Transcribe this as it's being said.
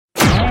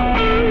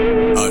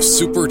A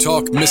Super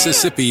Talk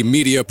Mississippi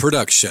media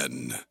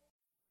production.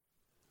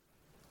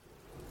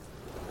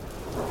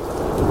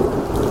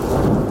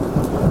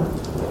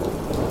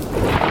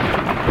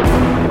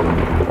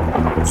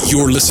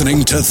 You're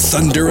listening to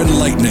Thunder and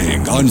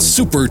Lightning on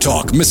Super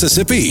Talk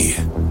Mississippi.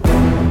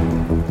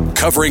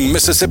 Covering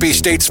Mississippi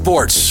State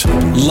sports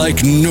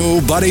like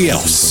nobody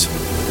else.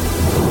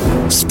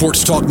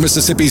 Sports Talk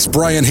Mississippi's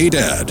Brian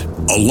Haydad,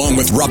 along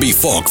with Robbie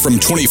Falk from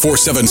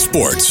 24/7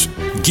 Sports,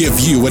 give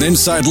you an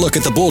inside look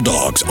at the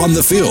Bulldogs on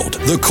the field,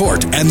 the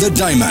court, and the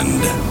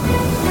diamond.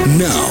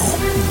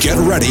 Now, get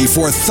ready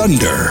for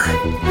Thunder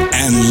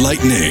and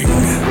Lightning.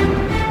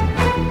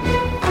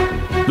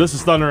 This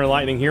is Thunder and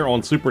Lightning here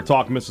on Super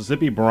Talk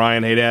Mississippi.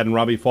 Brian Haydad and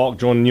Robbie Falk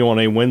joining you on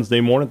a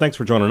Wednesday morning. Thanks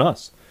for joining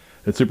us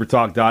at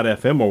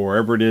supertalk.fm or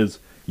wherever it is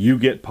you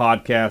get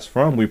podcasts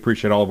from. We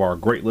appreciate all of our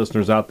great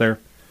listeners out there,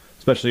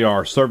 especially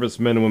our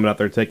servicemen and women out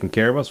there taking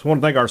care of us. We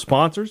want to thank our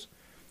sponsors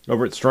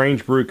over at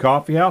Strange Brew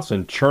Coffee House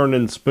and Churn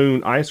and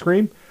Spoon Ice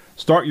Cream.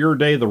 Start your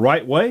day the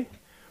right way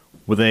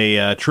with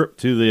a trip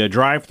to the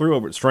drive-thru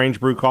over at Strange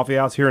Brew Coffee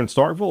House here in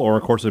Starkville, or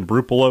of course in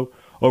Brupolo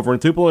over in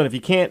Tupelo. And if you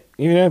can't,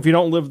 if you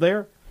don't live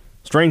there,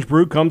 Strange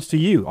Brew comes to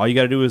you. All you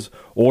got to do is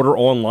order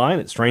online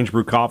at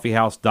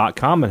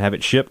strangebrewcoffeehouse.com and have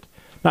it shipped.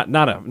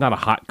 Not a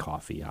hot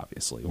coffee,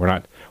 obviously. We're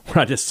not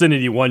just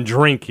sending you one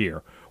drink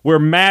here. We're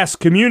mass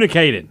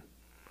communicating.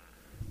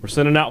 We're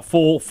sending out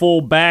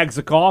full bags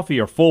of coffee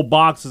or full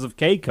boxes of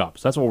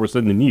K-Cups. That's what we're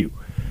sending you.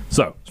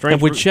 So,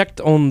 have we checked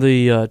on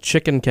the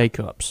chicken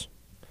K-Cups?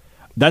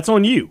 That's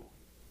on you.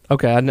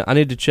 Okay, I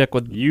need to check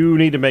with... You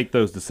need to make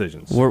those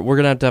decisions. We're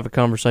going to have a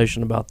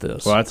conversation about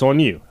this. Well, that's on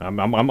you.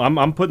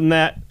 I'm putting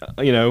that,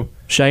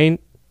 Shane,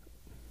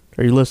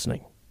 are you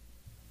listening?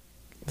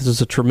 This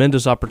is a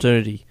tremendous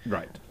opportunity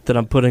that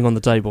I'm putting on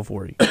the table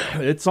for you.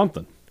 It's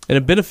something. And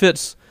it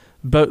benefits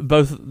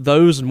both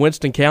those in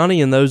Winston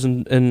County and those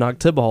in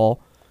Oktibbeha.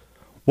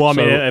 Well, I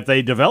mean, if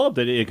they developed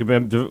it, it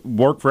could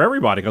work for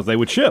everybody because they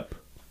would ship.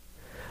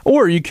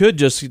 Or you could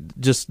just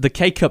the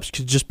K-Cups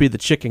could just be the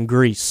chicken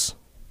grease.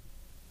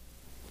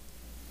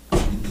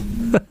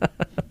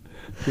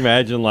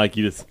 Imagine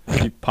you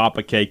pop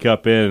a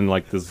K-Cup in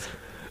and this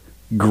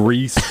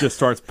grease just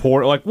starts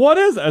pouring. Like, what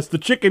is that? It's the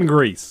chicken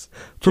grease.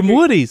 From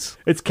Woody's.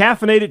 It's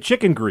caffeinated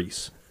chicken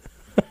grease.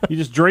 You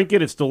just drink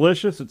it. It's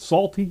delicious. It's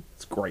salty.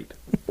 It's great.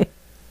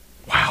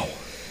 Wow.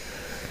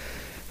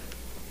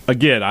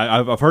 Again,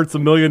 I've heard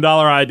some $1 million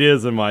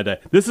ideas in my day.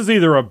 This is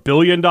either a $1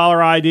 billion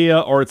idea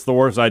or it's the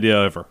worst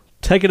idea ever.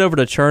 Take it over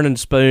to Churn and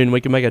Spoon.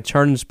 We can make a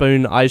Churn and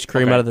Spoon ice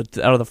cream out of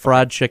the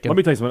fried chicken. Let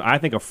me tell you something. I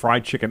think a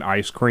fried chicken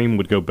ice cream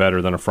would go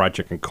better than a fried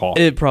chicken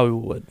coffee. It probably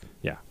would.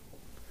 Yeah.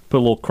 Put a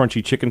little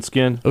crunchy chicken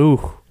skin.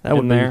 Ooh, that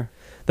would be there.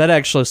 That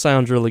actually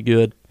sounds really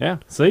good. Yeah.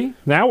 See,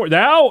 now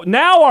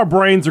our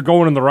brains are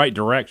going in the right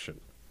direction,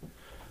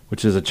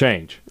 which is a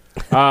change.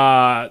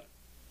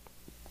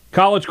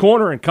 College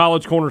Corner and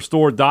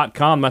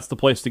collegecornerstore.com. That's the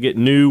place to get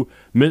new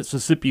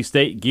Mississippi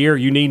State gear.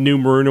 You need new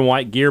maroon and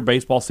white gear.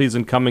 Baseball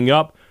season coming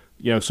up.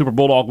 Super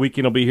Bulldog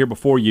weekend will be here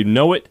before you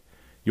know it.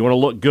 You want to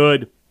look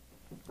good,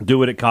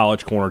 do it at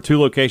College Corner. 2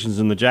 locations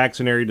in the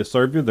Jackson area to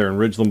serve you. They're in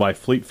Ridgeland by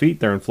Fleet Feet.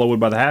 They're in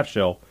Flowood by the Half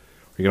Shell.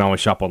 You can always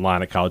shop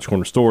online at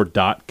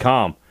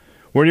collegecornerstore.com.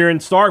 When you're in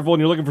Starkville and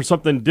you're looking for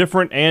something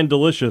different and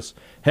delicious,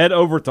 head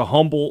over to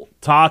Humble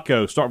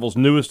Taco, Starkville's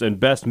newest and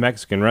best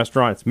Mexican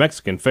restaurant. It's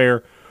Mexican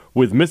fare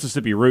with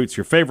Mississippi roots,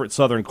 your favorite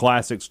Southern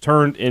classics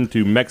turned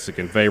into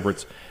Mexican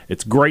favorites.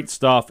 It's great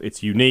stuff.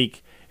 It's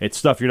unique. It's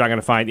stuff you're not going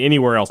to find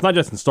anywhere else, not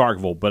just in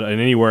Starkville, but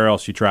in anywhere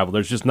else you travel.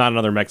 There's just not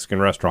another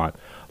Mexican restaurant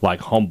like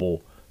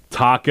Humble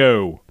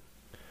Taco.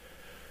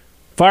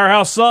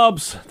 Firehouse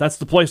Subs, that's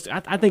the place.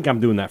 I think I'm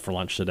doing that for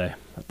lunch today.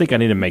 I think I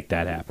need to make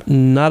that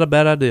happen. Not a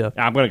bad idea.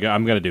 I'm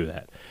gonna do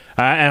that,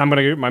 and I'm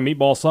gonna get my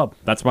meatball sub.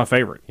 That's my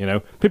favorite.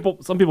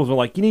 Some people are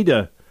like, you need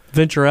to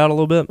venture out a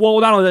little bit. Well,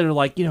 not only that, they're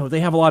like,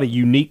 they have a lot of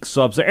unique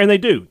subs there, and they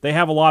do. They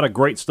have a lot of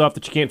great stuff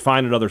that you can't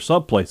find at other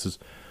sub places.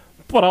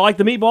 But I like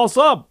the meatball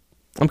sub.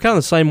 I'm kind of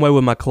the same way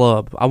with my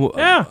club. I go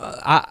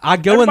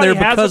Everybody in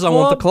there because I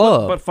want the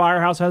club. But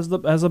Firehouse has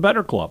a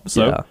better club.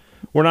 So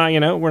we're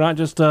not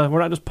just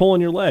pulling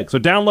your leg. So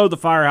download the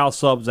Firehouse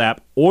Subs app,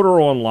 order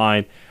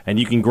online, and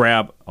you can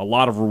grab a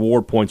lot of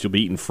reward points you'll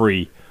be eating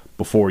free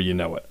before you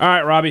know it. All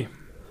right, Robbie.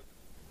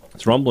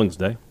 It's Rumblings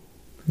Day.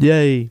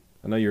 Yay.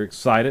 I know you're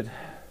excited.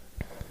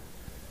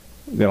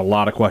 We got a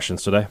lot of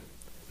questions today.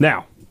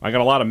 Now, I got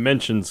a lot of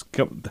mentions.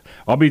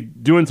 I'll be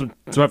doing so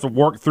I have to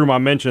work through my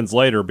mentions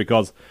later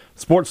because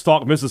Sports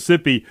Talk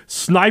Mississippi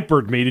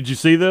sniped me. Did you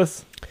see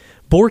this?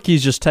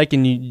 Borky's just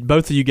taking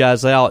both of you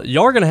guys out.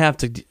 Y'all are going to have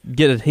to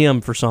get at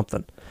him for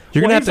something.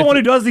 You're going to have the one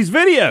who does these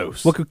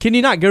videos. Well, can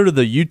you not go to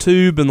the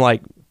YouTube and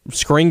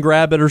screen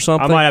grab it or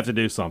something? I might have to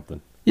do something.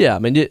 Yeah, I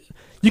mean,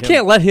 you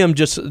can't let him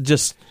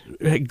just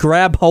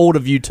grab hold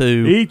of you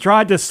two. He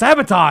tried to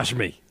sabotage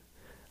me.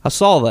 I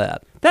saw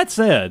that. That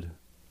said,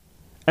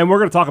 and we're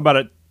going to talk about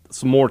it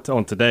some more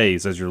on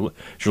today's as you're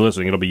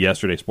listening. It'll be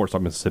yesterday's Sports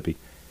Talk Mississippi.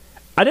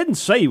 I didn't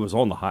say he was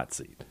on the hot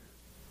seat.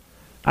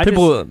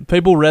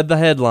 People read the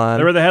headline.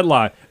 They read the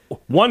headline.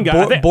 One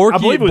guy,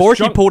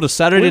 Borky pulled a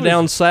Saturday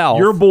Down South.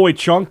 Your boy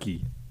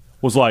Chunky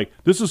was like,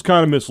 "This is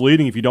kind of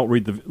misleading if you don't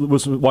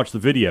watch the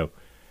video."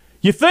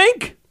 You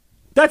think?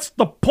 That's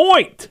the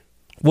point.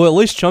 Well, at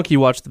least Chunky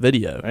watched the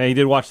video. And he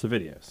did watch the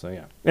video, so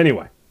yeah.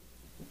 Anyway,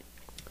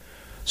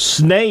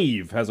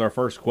 Snave has our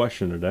first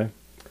question today.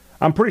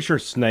 I'm pretty sure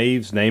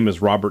Snave's name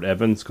is Robert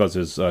Evans because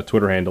his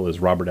Twitter handle is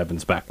Robert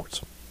Evans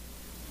backwards.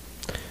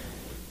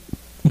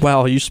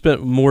 Wow, you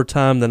spent more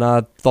time than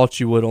I thought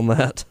you would on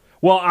that.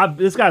 Well,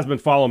 this guy's been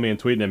following me and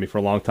tweeting at me for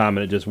a long time,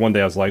 and it just one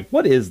day I was like,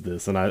 "What is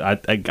this?" And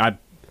I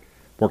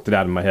worked it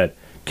out in my head.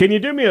 Can you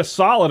do me a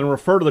solid and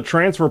refer to the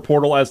transfer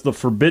portal as the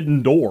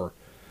forbidden door,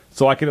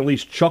 so I can at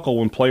least chuckle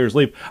when players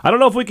leave? I don't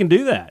know if we can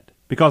do that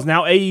because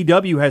now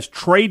AEW has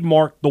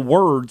trademarked the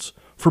words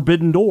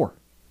 "forbidden door."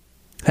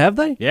 Have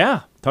they?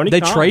 Yeah, Tony.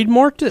 They Khan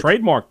trademarked it.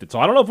 Trademarked it. So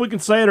I don't know if we can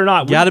say it or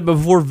not. Got it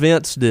before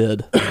Vince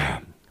did.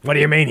 What do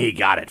you mean he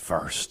got it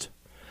first?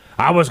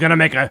 I was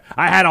gonna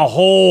I had a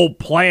whole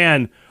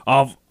plan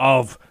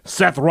of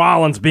Seth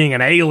Rollins being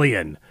an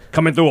alien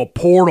coming through a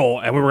portal,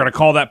 and we were gonna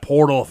call that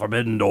portal a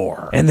forbidden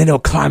door. And then he'll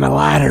climb a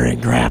ladder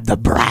and grab the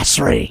brass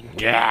ring.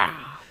 Yeah.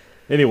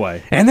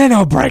 Anyway. And then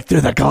he'll break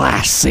through the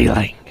glass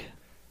ceiling.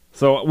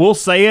 So we'll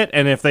say it,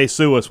 and if they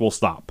sue us, we'll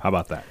stop. How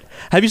about that?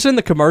 Have you seen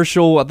the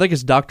commercial? I think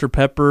it's Dr.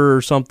 Pepper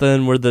or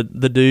something, where the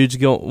dude's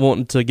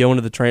wanting to go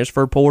into the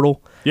transfer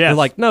portal. Yeah, they're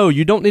like, "No,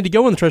 you don't need to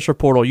go in the transfer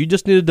portal. You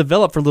just need to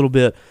develop for a little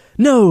bit."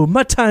 "No,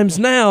 my time's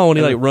now." And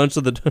he runs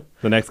to the.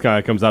 The next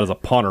guy comes out as a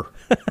punter.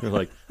 You're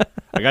like,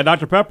 "I got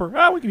Dr. Pepper.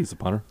 We can use a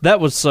punter." That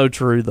was so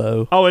true,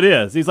 though. Oh, it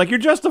is. He's like, "You're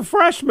just a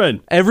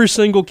freshman." Every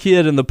single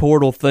kid in the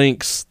portal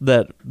thinks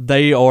that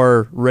they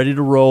are ready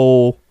to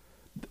roll.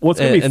 What's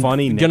going to be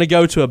funny? Going to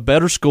go to a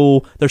better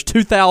school. There's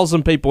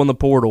 2,000 people in the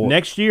portal.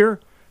 Next year,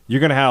 you're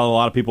going to have a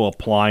lot of people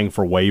applying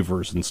for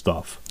waivers and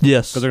stuff.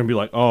 Yes. Because they're going to be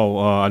like, "Oh,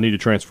 I need to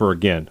transfer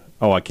again.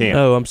 Oh, I can't."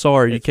 Oh, I'm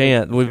sorry, you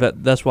can't.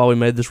 That's why we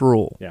made this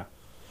rule. Yeah.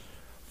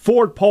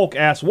 Ford Polk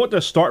asks, what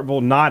does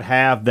Starkville not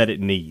have that it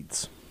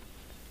needs?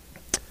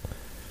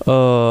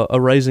 A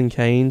Raising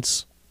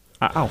Cane's.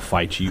 I'll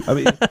fight you. I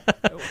mean,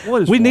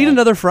 what is we wrong? need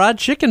another fried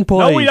chicken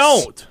place. No, we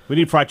don't. We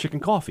need fried chicken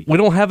coffee. We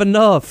don't have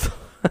enough.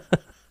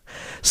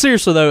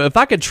 Seriously, though, if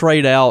I could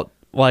trade out,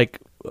 like,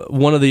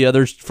 one of the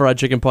other fried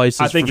chicken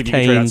places I think for if you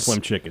Cane's, can trade out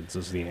Slim Chickens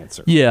is the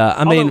answer. Yeah,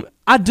 I mean,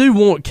 I do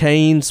want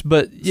Cane's,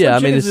 but yeah,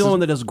 Slim I mean, it's the only one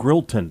that does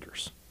grilled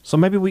tenders. So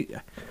maybe we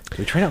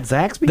trade out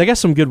Zaxby's? They got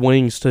some good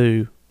wings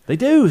too. They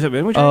do. So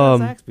maybe we trade out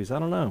Zaxby's. I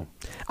don't know.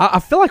 I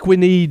feel like we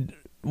need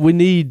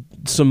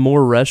some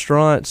more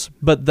restaurants,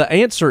 but the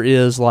answer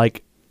is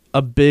like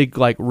a big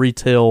like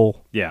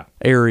retail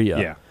area.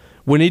 Yeah,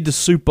 we need to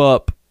soup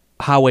up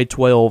Highway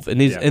 12,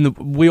 and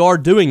we are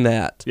doing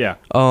that. Yeah.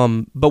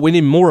 But we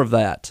need more of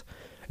that.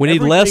 We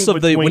need less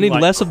of the. We need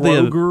like less of the.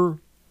 Kroger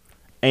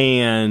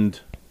and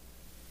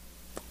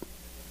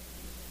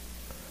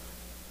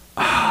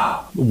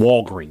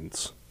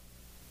Walgreens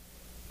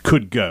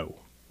could go,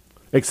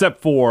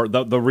 except for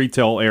the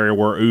retail area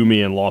where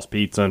Umi and Lost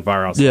Pizza and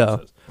Firehouse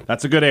is.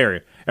 That's a good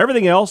area.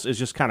 Everything else is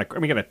just kind of. I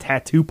mean, you got a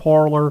tattoo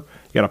parlor,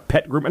 you got a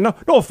pet group. And no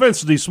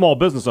offense to these small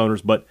business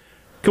owners, but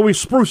can we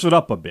spruce it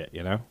up a bit?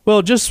 You know.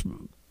 Well, just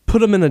put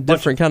them in a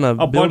different kind of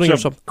building bunch or of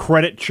something.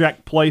 Credit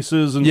check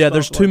places and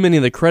there's too many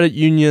of the credit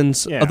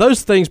unions. Yeah.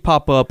 Those things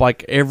pop up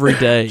like every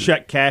day.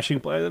 Check cashing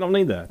place. They don't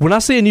need that. When I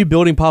see a new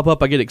building pop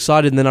up, I get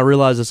excited, and then I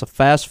realize it's a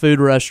fast food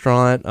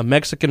restaurant, a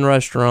Mexican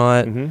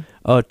restaurant,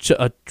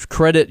 a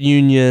credit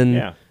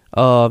union,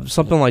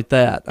 something like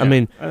that. Yeah. I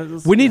mean,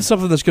 we need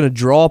something that's going to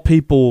draw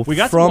people we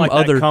got from like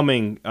other. That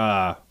coming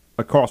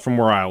across from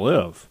where I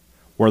live,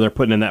 where they're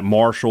putting in that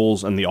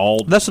Marshalls and the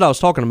Aldi. That's what I was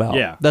talking about.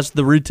 Yeah, that's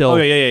the retail. Oh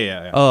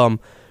yeah.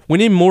 We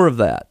need more of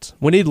that.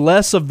 We need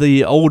less of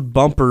the old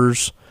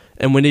bumpers,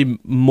 and we need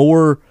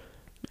more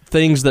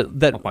things that.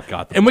 Oh my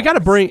God! And we got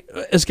to bring.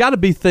 It's got to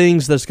be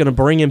things that's going to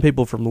bring in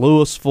people from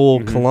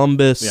Louisville,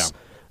 Columbus.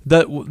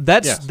 Yeah.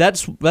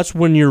 That's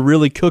when you're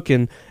really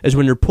cooking. Is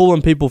when you're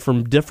pulling people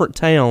from different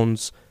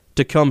towns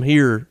to come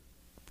here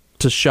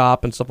to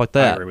shop and stuff like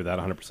that. I agree with that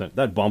 100%.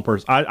 That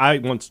bumpers. I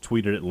once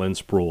tweeted at Lynn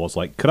Sproul. I was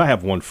like, could I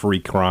have one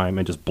free crime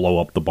and just blow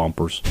up the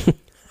bumpers?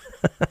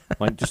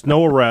 Like, just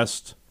no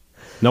arrest.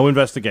 No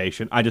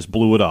investigation. I just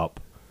blew it up,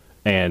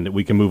 and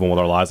we can move on with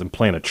our lives and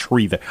plant a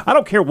tree there. I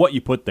don't care what you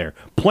put there.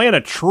 Plant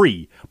a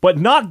tree, but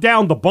knock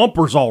down the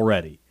bumpers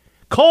already.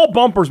 Call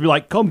bumpers, be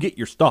like, come get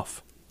your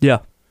stuff.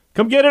 Yeah.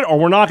 Come get it, or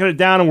we're knocking it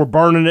down and we're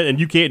burning it, and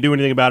you can't do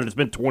anything about it. It's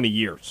been 20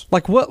 years.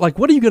 Like what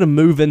are you going to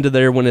move into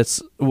there when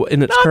it's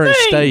in its current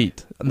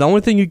state? The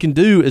only thing you can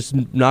do is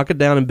knock it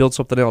down and build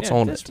something else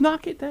on just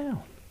knock it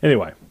down.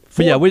 Anyway.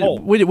 But yeah, we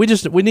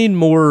need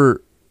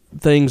more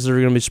things that are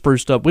going to be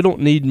spruced up. We don't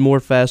need more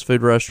fast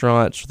food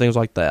restaurants or things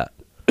like that.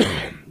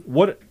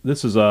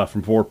 This is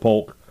from Ford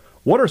Polk.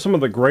 What are some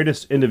of the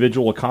greatest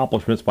individual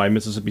accomplishments by a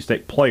Mississippi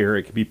State player?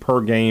 It could be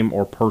per game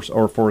or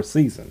for a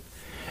season.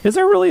 Is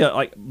there really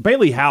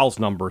Bailey Howell's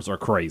numbers are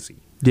crazy?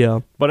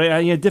 Yeah, but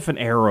a different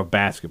era of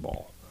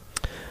basketball.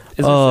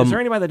 Is there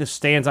anybody that just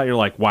stands out? You're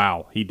like,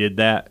 wow, he did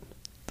that.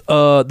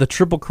 The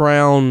Triple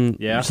Crown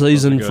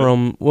season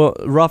from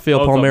Rafael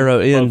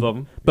Palmeiro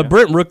in, but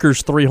Brent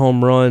Rooker's 3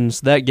 home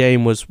runs. That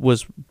game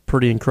was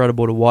pretty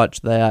incredible to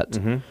watch. That.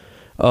 Mm-hmm.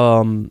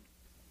 I'm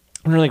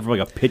really from like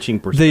a pitching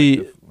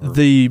perspective.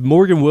 The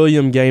Morgan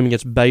Williams game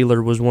against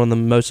Baylor was one of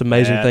the most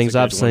amazing things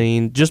I've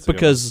seen. Just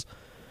because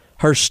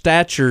her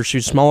stature,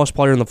 she's the smallest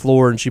player on the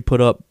floor, and she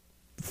put up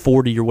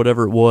 40 or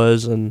whatever it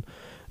was, and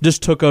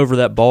just took over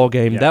that ball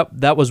game. Yeah.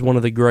 That was one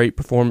of the great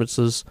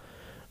performances.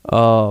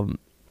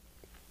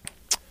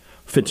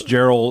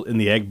 Fitzgerald in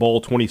the Egg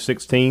Bowl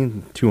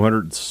 2016,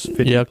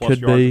 250 plus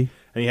could yards. Be.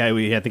 And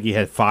I think he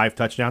had 5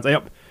 touchdowns.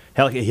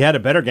 Hell, he had a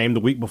better game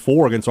the week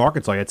before against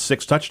Arkansas. He had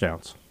 6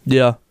 touchdowns.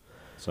 Yeah.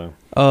 So,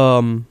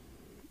 I'm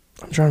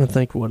trying to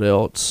think what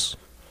else.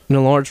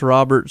 Lawrence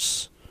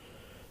Roberts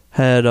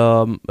had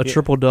a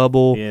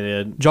triple-double. Yeah,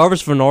 did.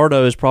 Jarvis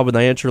Bernardo is probably the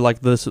answer, like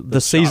the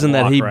season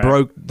that he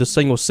broke the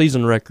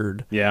single-season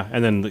record. Yeah,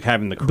 and then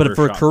having the career But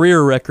for a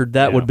career record,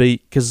 that would be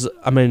 – because,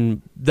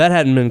 that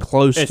hadn't been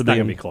close to being – It's not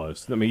going to be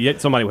close.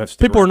 Yet somebody would have to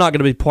people are not going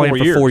to be playing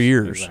for 4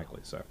 years.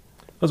 Exactly. So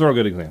those are all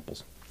good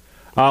examples.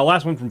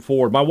 Last one from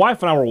Ford. My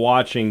wife and I were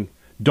watching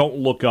Don't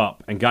Look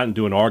Up and got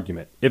into an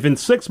argument. If in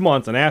 6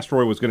 months an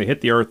asteroid was going to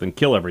hit the Earth and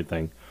kill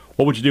everything,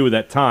 what would you do with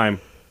that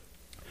time?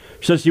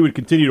 She says she would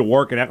continue to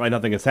work and act like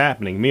nothing is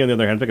happening. Me, on the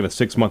other hand, I'm taking a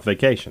 6-month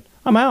vacation.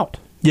 I'm out.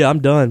 Yeah, I'm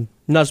done.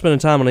 I'm not spending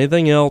time on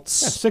anything else.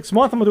 6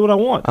 months, I'm going to do what I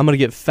want. I'm going to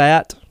get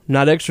fat,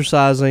 not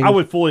exercising. I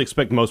would fully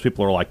expect most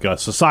people are like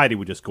us. Society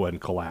would just go ahead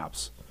and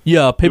collapse.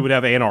 Yeah, we would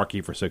have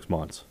anarchy for 6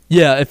 months.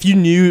 Yeah,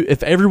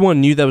 if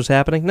everyone knew that was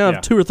happening, now if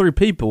 2 or 3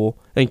 people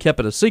and kept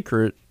it a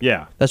secret,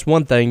 that's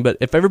one thing. But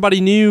if everybody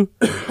knew,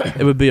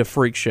 it would be a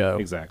freak show.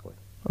 Exactly.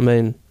 I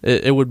mean,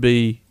 it would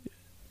be,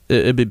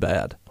 it'd be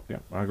bad. Yeah,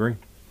 I agree.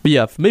 But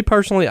yeah, for me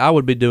personally, I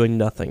would be doing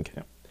nothing.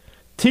 Yeah.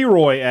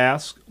 T-Roy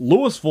asks,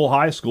 Louisville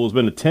High School has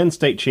been to 10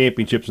 state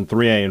championships in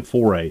 3A and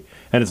 4A,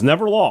 and it's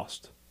never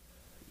lost.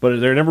 But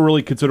they're never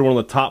really considered one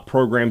of the top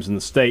programs in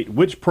the state.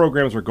 Which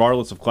programs,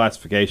 regardless of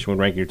classification, when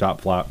ranking your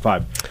top 5?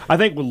 I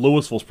think what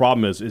Louisville's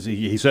problem is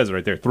he says it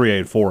right there,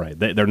 3A and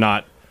 4A. They're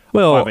not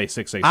 5A,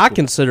 6A school. I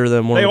consider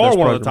them one of the best programs.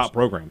 They are one of the top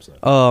programs,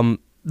 though.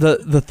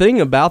 The thing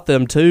about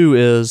them, too,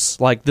 is,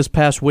 like, this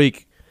past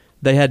week,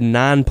 they had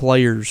 9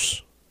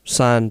 players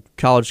sign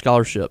college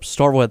scholarships.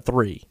 Starkville had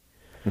 3.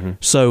 Mm-hmm.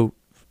 So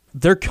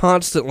they're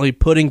constantly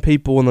putting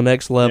people in the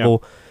next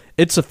level. Yeah.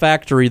 It's a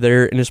factory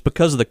there, and it's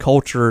because of the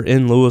culture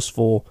in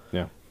Louisville.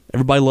 Yeah.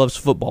 Everybody loves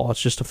football. It's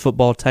just a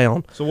football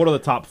town. So what are the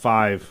top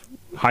 5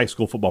 high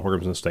school football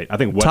programs in the state? I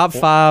think top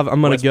 5,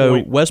 I'm going to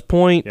go West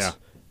Point. Yeah.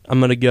 I'm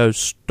going to go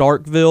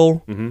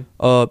Starkville. Mm-hmm.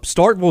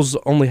 Starkville's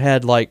only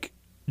had, like,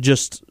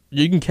 just –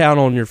 you can count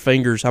on your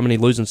fingers how many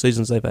losing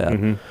seasons they've had.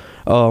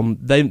 Mm-hmm.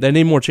 They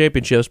need more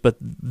championships, but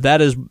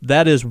that is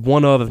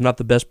one of, if not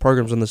the best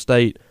programs in the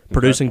state,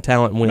 producing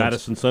talent and wins.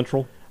 Madison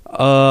Central?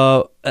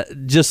 They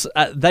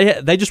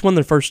just won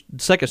their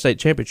second state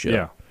championship.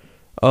 Yeah.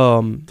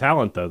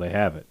 Talent, though, they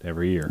have it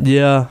every year.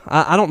 Yeah.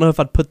 I don't know if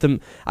I'd put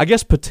them, I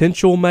guess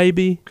potential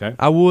maybe. Okay.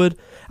 I would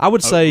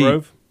say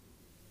Grove?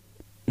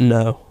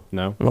 No.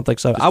 No. I don't think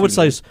so. I would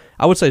say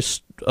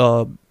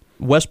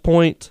West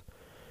Point,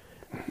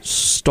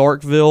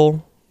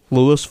 Starkville,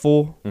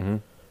 Louisville. Mm-hmm.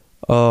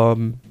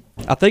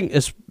 I think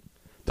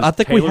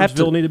we have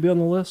to need to be on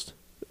the list.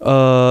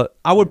 I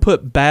would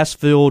put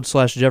Bassfield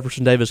 /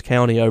 Jefferson Davis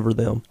County over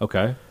them.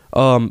 Okay.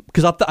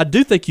 Because I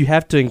do think you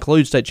have to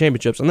include state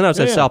championships, and then I'd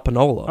say South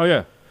Panola. Oh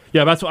yeah,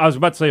 yeah. That's what I was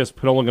about to say. Is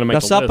Panola going to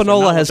make the South list?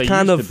 Panola has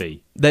kind of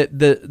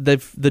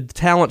the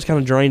talent's kind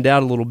of drained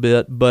out a little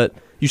bit, but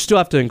you still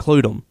have to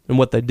include them in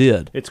what they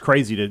did. It's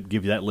crazy to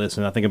give you that list,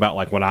 and I think about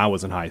like when I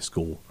was in high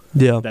school.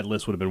 Yeah, that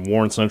list would have been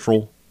Warren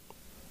Central,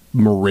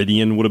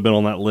 Meridian would have been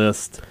on that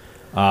list.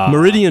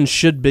 Meridian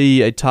should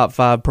be a top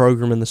 5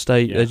 program in the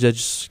state. Yeah.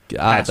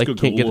 They can't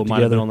get it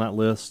might have been together on that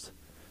list.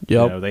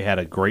 Yep. They had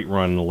a great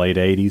run in the late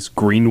 80s.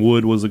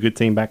 Greenwood was a good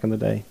team back in the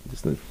day.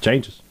 Just it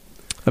changes.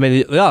 I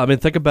mean,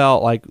 think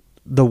about like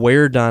the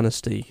Ware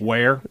dynasty.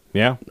 Ware,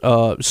 yeah.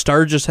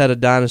 Sturgis had a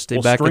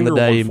dynasty back in the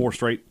day. Won 4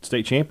 straight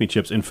state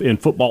championships in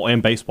football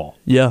and baseball.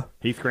 Yeah.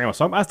 Heath Graham. I was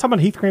talking about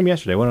Heath Graham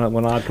yesterday.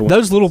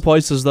 Those little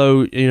places,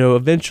 though,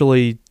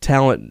 eventually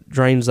talent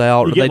drains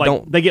out.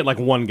 They get like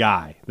one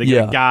guy. They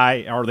get a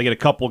guy, or they get a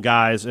couple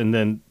guys,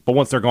 but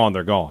once they're gone,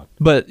 they're gone.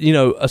 But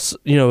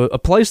a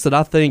place that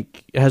I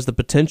think has the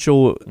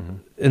potential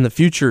in the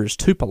future is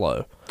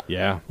Tupelo.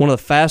 Yeah, one of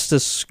the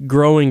fastest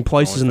growing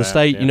places in the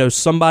state. Yeah.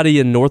 Somebody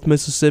in North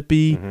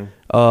Mississippi,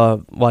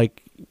 Horn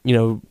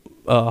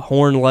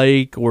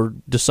Lake or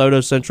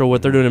DeSoto Central,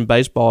 what they're doing in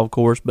baseball, of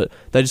course, but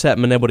they just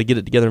haven't been able to get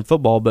it together in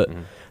football. But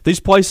these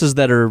places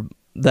that are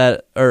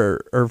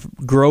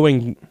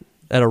growing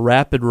at a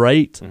rapid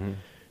rate,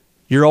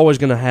 you're always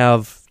going to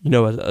have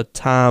a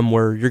time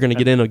where you're going to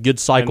get in a good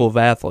cycle of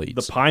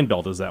athletes. The Pine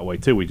Belt is that way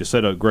too. We just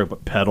said a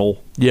great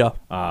Petal. Yeah.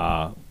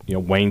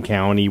 Wayne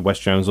County,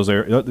 West Jones,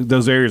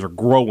 those areas are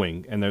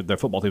growing, and their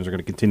football teams are going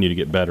to continue to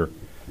get better.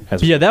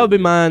 That would be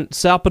mine.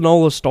 South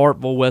Panola,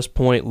 Starkville, West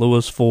Point,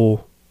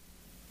 Louisville,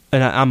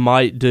 and I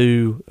might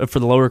do for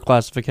the lower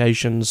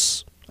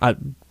classifications.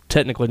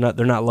 Technically not;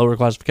 they're not lower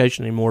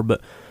classification anymore,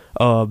 but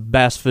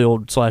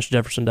Bassfield /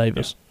 Jefferson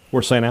Davis. Yeah.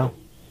 Where's St. Al?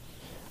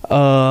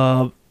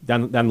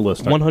 Down the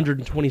list.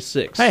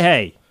 126.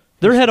 Hey.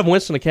 They're ahead of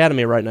Winston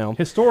Academy right now.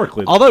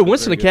 Historically. Although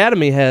Winston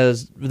Academy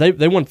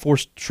they won 4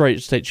 straight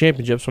state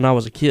championships when I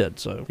was a kid.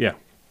 So yeah.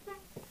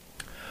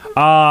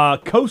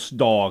 Coast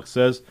Dog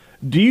says,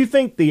 do you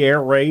think the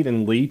air raid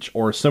and Leach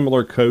or a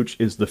similar coach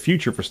is the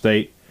future for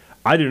state?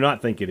 I do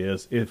not think it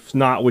is. If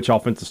not, which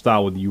offensive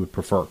style would you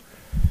prefer?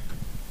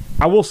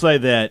 I will say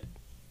that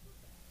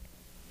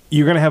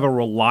you're going to have a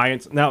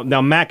reliance.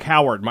 Now Mac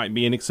Howard might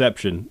be an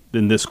exception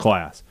in this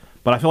class,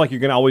 but I feel like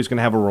you're always going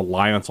to have a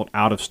reliance on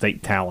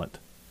out-of-state talent.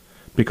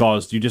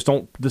 Because you just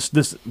don't.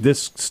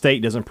 This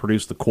state doesn't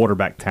produce the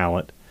quarterback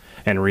talent,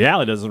 and in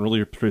reality doesn't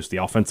really produce the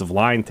offensive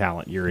line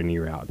talent year in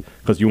year out.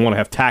 Because you want to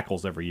have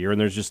tackles every year, and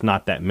there's just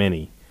not that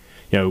many,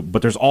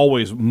 But there's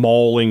always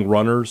mauling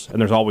runners,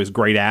 and there's always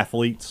great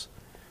athletes.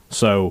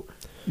 So,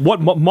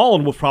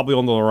 Mullen was probably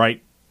on the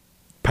right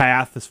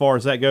path as far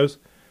as that goes.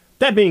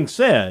 That being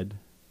said,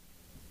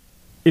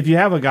 if you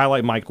have a guy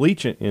like Mike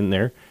Leach in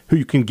there who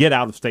you can get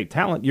out of state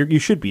talent, you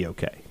should be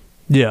okay.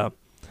 Yeah.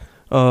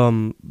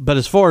 But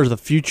as far as the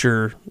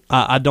future,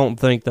 I don't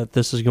think that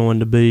this is going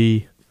to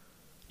be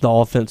the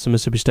offense that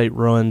Mississippi State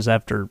runs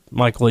after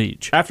Mike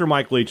Leach. After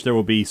Mike Leach, there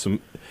will be some.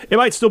 It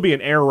might still be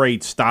an air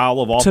raid style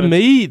of offense. To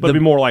me, but it'd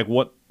be more like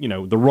a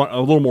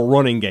little more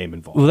running game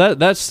involved. Well,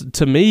 that's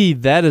to me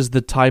that is the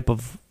type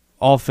of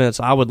offense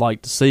I would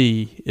like to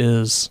see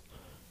is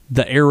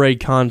the air raid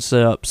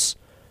concepts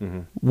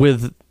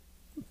with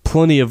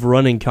plenty of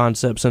running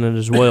concepts in it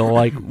as well,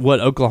 like what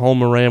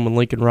Oklahoma ran with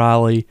Lincoln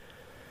Riley.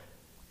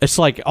 It's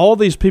like all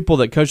these people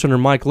that coached under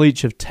Mike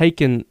Leach have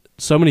taken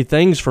so many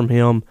things from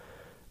him,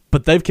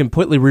 but they've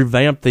completely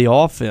revamped the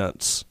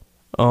offense.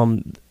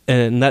 And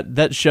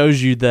that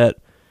shows you that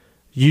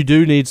you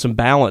do need some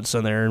balance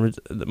in there, and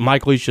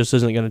Mike Leach just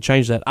isn't going to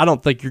change that. I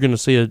don't think you're going to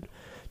see a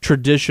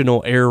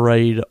traditional air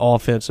raid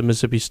offense in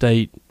Mississippi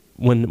State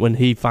when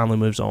he finally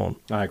moves on.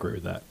 I agree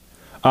with that.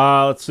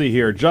 Let's see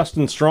here.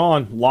 Justin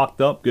Strawn, locked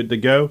up, good to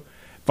go.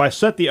 If I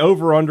set the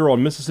over-under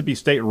on Mississippi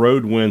State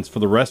road wins for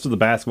the rest of the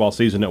basketball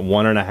season at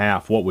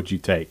 1.5, what would you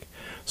take?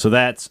 So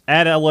that's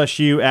at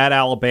LSU, at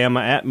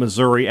Alabama, at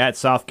Missouri, at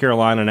South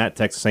Carolina, and at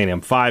Texas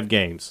A&M. 5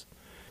 games.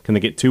 Can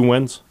they get 2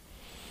 wins?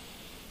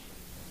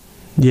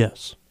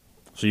 Yes.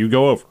 So you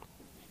go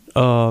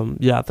over?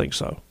 Yeah, I think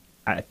so.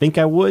 I think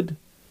I would.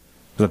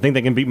 Because I think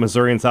they can beat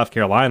Missouri and South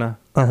Carolina.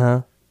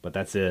 Uh-huh. But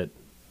that's it.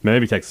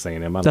 Maybe Texas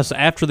A&M. That's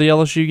after the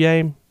LSU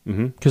game?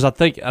 Because I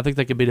think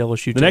they could beat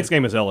LSU. The next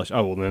game is LSU.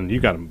 Oh, well, then you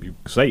got them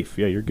safe.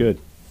 Yeah, you're good.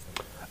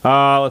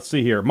 Let's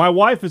see here. My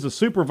wife is a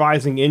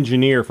supervising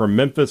engineer for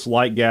Memphis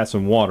Light, Gas,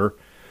 and Water.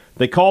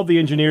 They called the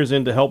engineers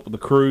in to help the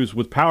crews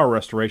with power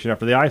restoration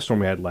after the ice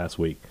storm we had last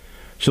week.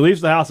 She leaves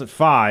the house at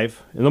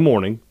 5 in the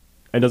morning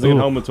and doesn't get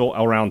home until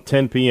around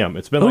 10 p.m.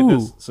 It's been like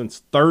this since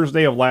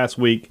Thursday of last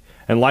week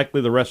and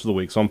likely the rest of the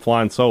week, so I'm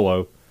flying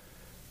solo.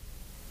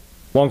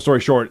 Long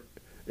story short,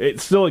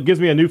 it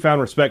gives me a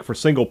newfound respect for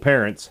single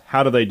parents.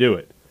 How do they do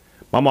it?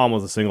 My mom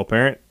was a single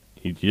parent.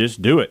 You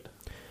just do it.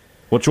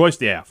 What choice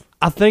do you have?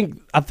 I think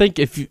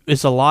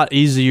it's a lot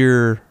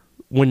easier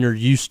when you're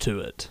used to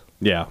it.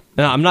 Yeah.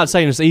 Now, I'm not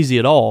saying it's easy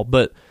at all,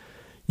 but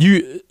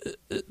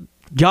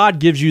God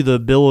gives you the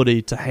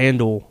ability to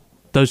handle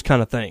those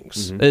kind of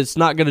things. It's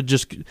not going to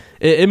just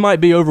it might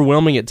be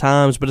overwhelming at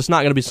times, but it's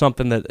not going to be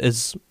something that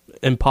is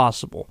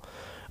impossible.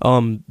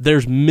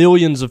 There's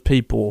millions of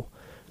people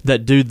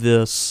that do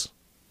this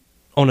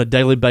on a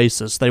daily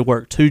basis. They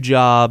work 2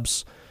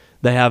 jobs.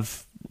 They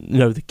have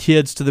the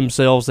kids to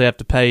themselves. They have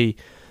to pay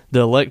the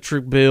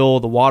electric bill,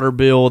 the water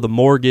bill, the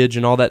mortgage,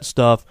 and all that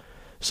stuff.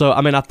 So,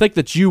 I mean, I think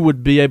that you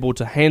would be able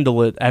to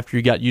handle it after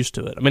you got used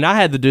to it. I mean, I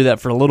had to do that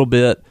for a little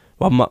bit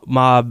while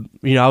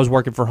I was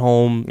working from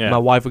home. Yeah. My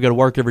wife would go to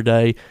work every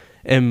day,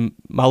 and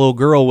my little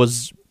girl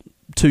was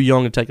too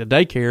young to take the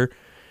daycare.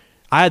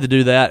 I had to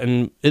do that,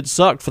 and it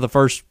sucked for the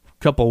first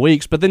couple of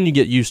weeks, but then you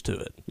get used to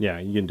it. Yeah,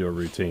 you get into a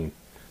routine.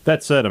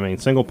 That said, I mean,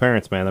 single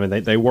parents, man, I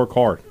mean, they work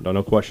hard.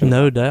 No question.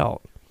 No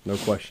doubt. No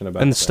question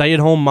about it. And the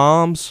stay-at-home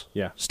moms,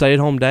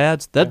 stay-at-home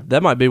dads,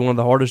 that might be one of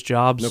the hardest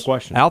jobs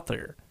out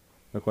there.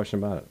 No question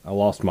about it. I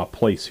lost my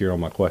place here on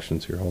my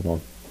questions here. Hold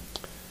on.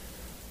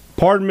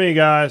 Pardon me,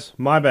 guys.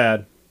 My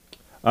bad.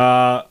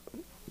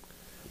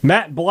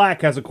 Matt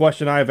Black has a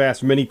question I have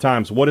asked many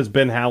times. What is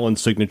Ben Howland's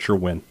signature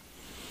win?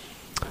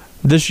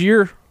 This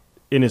year?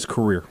 In his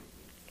career.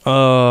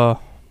 There's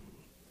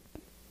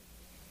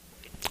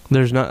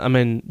not. I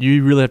mean,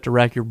 you really have to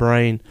rack your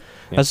brain.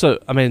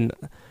 Yeah.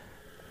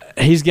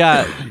 He's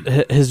got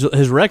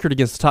his record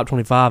against the top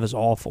 25 is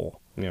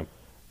awful. Yeah.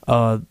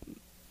 I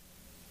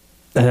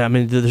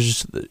mean, there's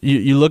just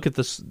you look at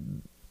this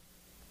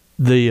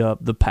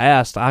the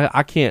past.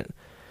 I can't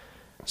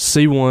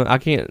see one. I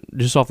can't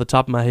just off the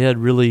top of my head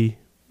really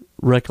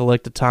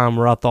recollect a time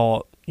where I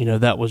thought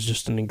that was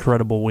just an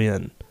incredible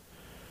win.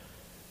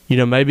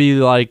 Maybe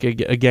like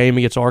a game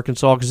against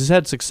Arkansas, because he's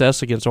had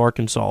success against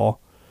Arkansas,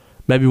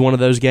 maybe one of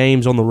those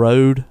games on the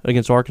road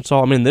against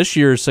Arkansas. I mean, this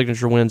year's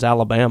signature win's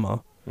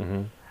Alabama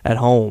at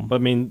home. But, I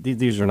mean,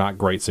 these are not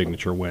great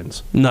signature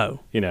wins. No.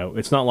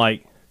 It's not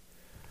like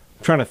 –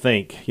 I'm trying to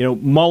think.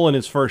 Mullen,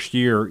 his first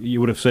year, you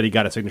would have said he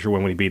got a signature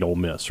win when he beat Ole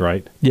Miss,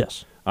 right?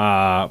 Yes.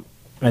 And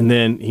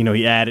then,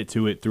 he added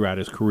to it throughout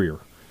his career.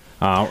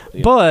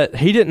 But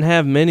he didn't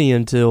have many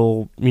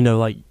until,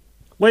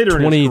 later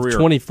in his career.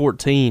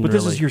 2014. But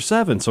really. This is year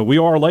 7, so we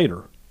are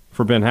later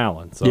for Ben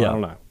Howland. So yeah. I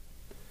don't know.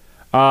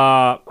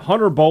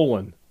 Hunter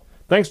Bolin,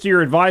 thanks to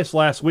your advice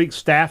last week,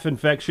 Staph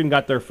Infection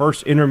got their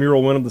first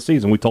intramural win of the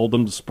season. We told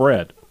them to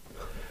spread.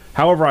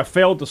 However, I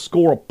failed to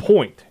score a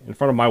point in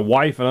front of my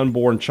wife and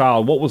unborn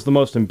child. What was the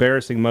most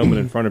embarrassing moment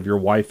in front of your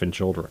wife and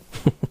children?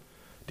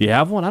 Do you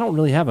have one? I don't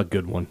really have a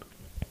good one.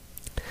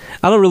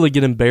 I don't really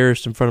get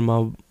embarrassed in front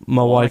of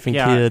my wife and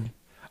kid.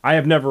 I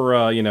have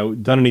never,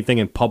 done anything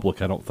in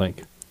public. I don't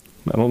think.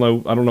 I don't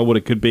know what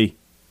it could be.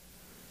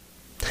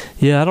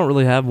 Yeah, I don't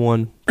really have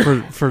one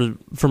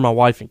for my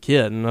wife and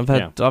kid, and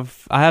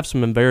I have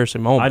some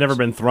embarrassing moments. I've never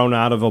been thrown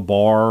out of a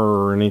bar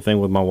or anything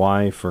with my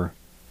wife, or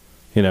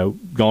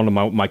gone to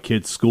my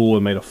kid's school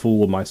and made a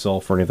fool of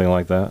myself or anything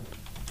like that.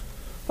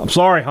 I'm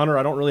sorry, Hunter.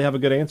 I don't really have a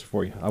good answer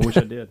for you. I wish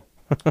I did.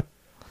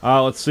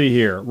 Let's see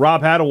here.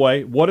 Rob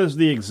Hadaway, what is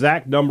the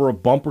exact number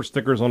of bumper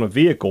stickers on a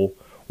vehicle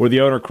where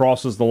the owner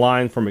crosses the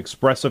line from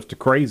expressive to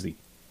crazy?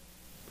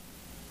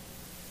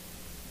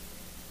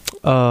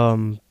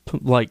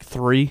 Like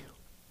 3.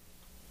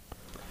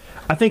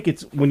 I think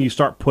it's when you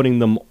start putting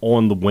them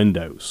on the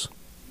windows.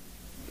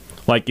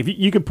 Like if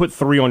you could put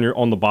 3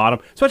 on the bottom,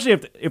 especially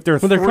if they're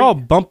they're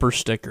called bumper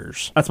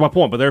stickers. That's my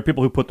point. But there are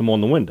people who put them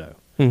on the window.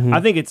 Mm-hmm.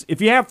 I think it's if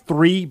you have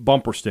 3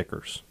 bumper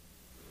stickers,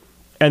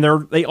 and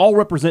they all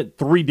represent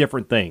 3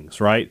 different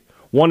things, right?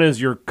 One is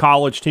your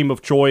college team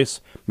of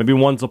choice. Maybe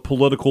one's a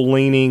political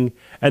leaning,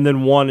 and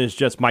then one is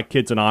just my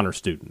kid's an honor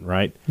student,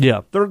 right?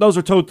 Yeah, those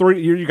are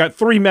 3. You got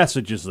 3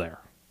 messages there.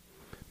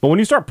 But when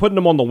you start putting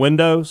them on the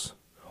windows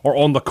or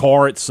on the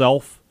car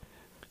itself,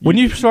 when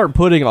you start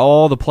putting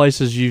all the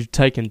places you've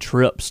taken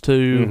trips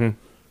to,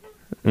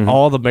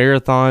 all the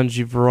marathons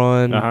you've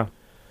run,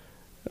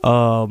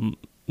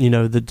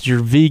 that you're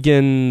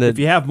vegan. If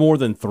you have more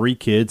than 3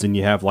 kids and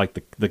you have like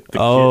the kid,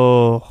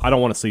 I don't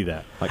want to see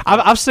that. Like,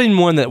 I've seen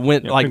one that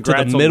went to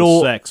the middle.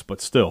 On the sex,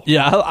 but still,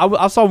 yeah,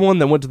 I saw one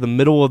that went to the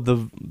middle of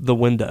the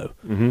window.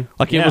 Mm-hmm.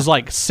 Like it was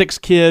like 6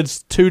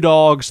 kids, 2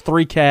 dogs,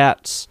 3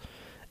 cats.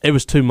 It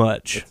was too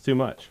much. It's too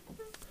much.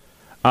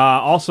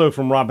 Also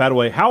from Rob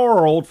Hadaway, how are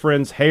our old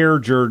friends Hare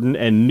Jordan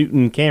and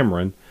Newton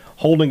Cameron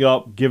holding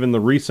up given the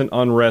recent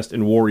unrest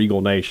in War Eagle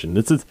Nation?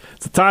 It's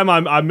a time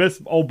I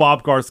miss old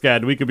Bob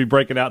Garskad. We could be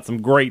breaking out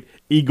some great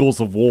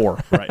Eagles of War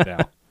right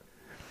now.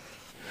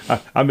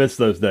 I miss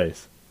those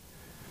days.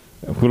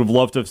 I would have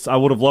loved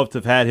to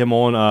have had him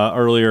on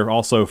earlier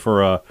also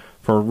for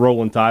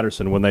Roland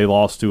Tiderson when they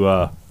lost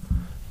to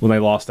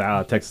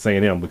Texas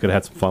A&M. We could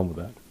have had some fun with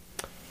that.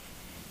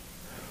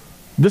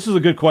 This is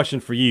a good question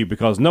for you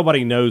because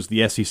nobody knows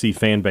the SEC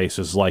fan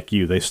bases like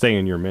you. They stay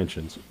in your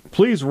mentions.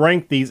 Please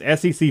rank these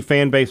SEC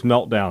fan base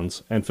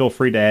meltdowns, and feel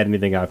free to add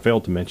anything I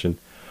failed to mention.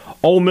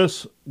 Ole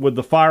Miss with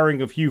the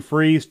firing of Hugh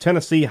Freeze,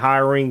 Tennessee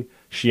hiring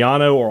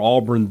Schiano, or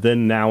Auburn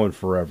then, now, and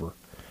forever.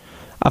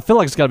 I feel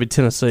like it's got to be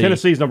Tennessee.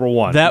 Tennessee's number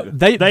 1.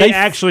 They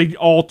actually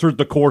altered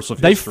the course of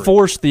history. They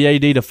forced the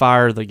AD to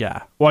fire the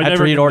guy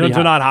after he'd already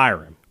to not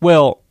hire him.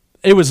 Well,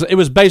 it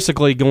was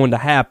basically going to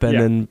happen,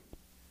 and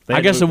I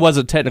guess it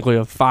wasn't technically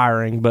a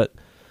firing, but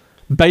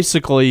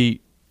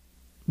basically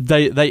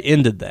they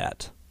ended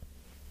that.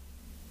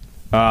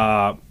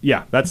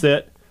 Yeah, that's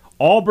it.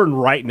 Auburn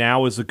right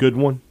now is a good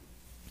one.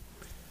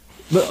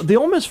 The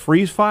Ole Miss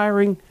Freeze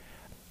firing,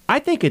 I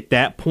think at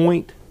that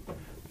point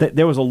that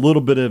there was a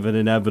little bit of an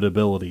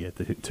inevitability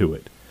to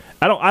it.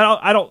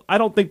 I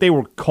don't think they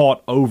were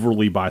caught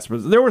overly by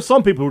surprise. There were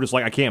some people who were just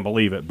like, I can't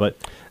believe it, but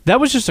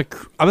that was just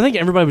I think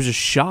everybody was just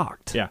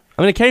shocked. Yeah,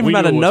 I mean it came from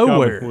out of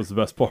nowhere. Was the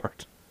best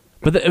part.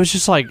 But it was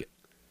just like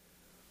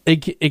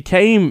it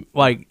came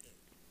like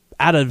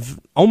out of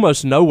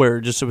almost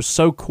nowhere. Just it was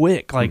so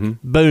quick. Like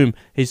boom,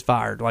 he's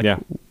fired. Like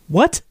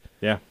what?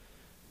 Yeah.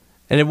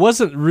 And it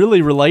wasn't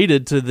really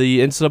related to the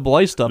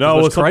NCAA stuff. No,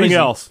 it was something crazy.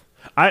 else.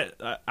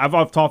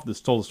 I've told the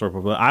story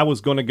before, but I was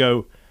going to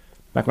go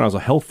back when I was a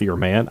healthier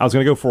man. I was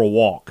going to go for a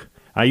walk.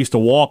 I used to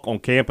walk on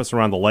campus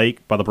around the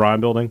lake by the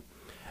Bryan Building,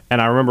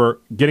 and I remember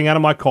getting out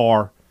of my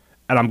car.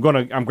 And I'm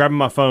grabbing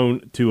my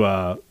phone to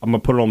I'm gonna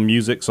put it on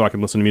music so I can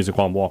listen to music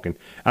while I'm walking.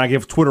 And I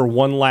give Twitter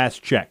one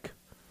last check,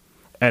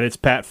 and it's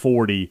Pat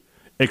 40.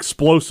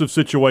 Explosive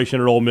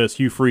situation at Ole Miss.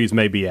 Hugh Freeze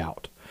may be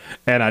out.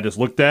 And I just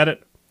looked at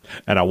it,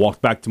 and I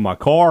walked back to my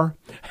car,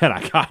 and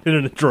I got in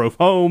and drove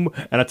home.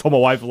 And I told my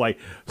wife, like,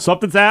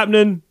 something's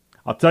happening.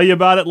 I'll tell you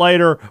about it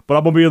later, but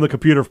I'm gonna be on the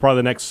computer for probably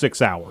the next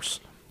 6 hours.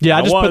 Yeah,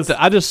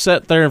 I just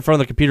sat there in front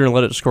of the computer and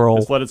let it scroll.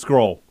 Just let it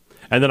scroll.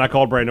 And then I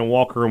called Brandon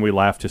Walker, and we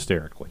laughed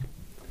hysterically.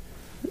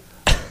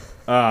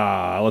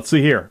 Let's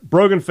see here.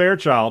 Brogan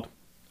Fairchild.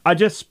 I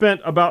just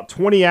spent about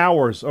 20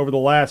 hours over the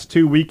last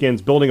 2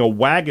 weekends building a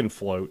wagon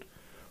float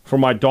for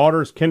my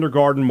daughter's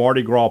kindergarten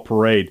Mardi Gras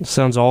parade.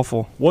 Sounds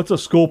awful. What's a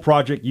school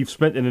project you've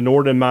spent an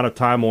inordinate amount of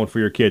time on for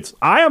your kids?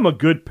 I am a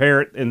good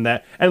parent in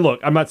that. And look,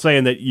 I'm not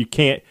saying that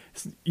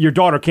your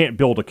daughter can't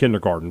build a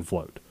kindergarten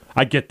float.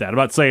 I get that. I'm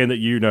not saying that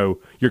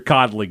you're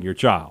coddling your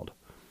child.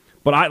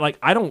 But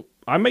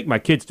I make my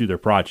kids do their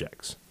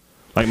projects.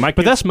 But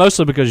that's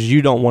mostly because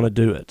you don't want to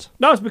do it.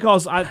 No, it's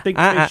because I think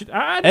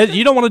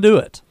you don't want to do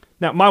it.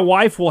 Now, my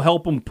wife will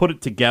help them put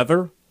it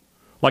together,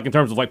 like in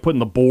terms of like putting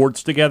the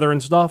boards together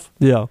and stuff.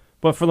 Yeah.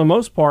 But for the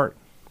most part,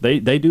 they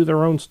do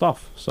their own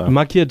stuff. So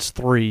my kid's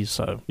 3,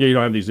 so. Yeah, you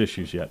don't have these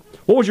issues yet.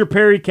 What was your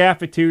Perry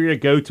cafeteria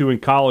go-to in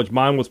college?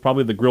 Mine was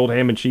probably the grilled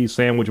ham and cheese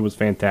sandwich. It was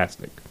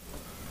fantastic.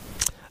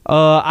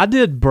 I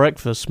did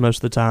breakfast most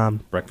of the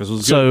time. Breakfast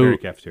was good at Perry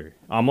cafeteria.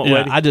 Omelet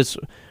lady?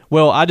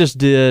 I just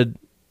did,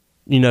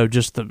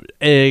 just the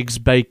eggs,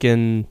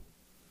 bacon,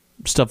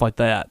 stuff like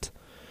that.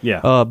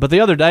 Yeah. But the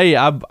other day,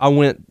 I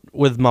went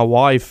with my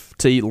wife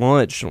to eat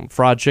lunch on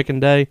Fried Chicken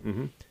Day,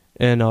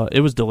 and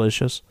it was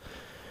delicious.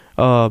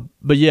 But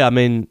yeah, I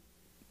mean,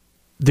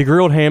 the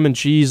grilled ham and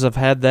cheese, I've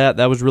had that.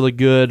 That was really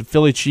good.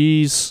 Philly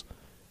cheese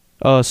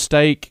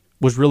steak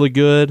was really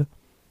good.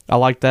 I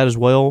like that as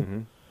well.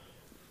 Mm-hmm.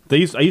 I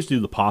used to do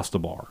the pasta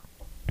bar.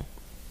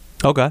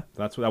 Okay.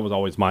 That was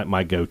always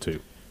my go-to.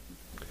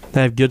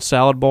 They have good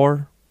salad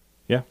bar?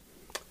 Yeah.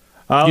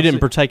 You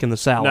didn't partake in the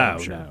salad, No, I'm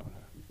sure. no.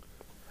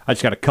 I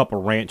just got a cup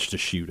of ranch to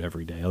shoot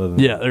every day.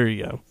 Yeah, there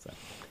you go.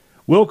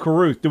 Will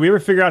Caruth, did we ever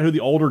figure out who the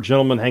older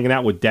gentleman hanging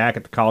out with Dak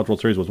at the College World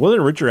Series was? Was it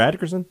Richard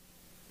Atkerson?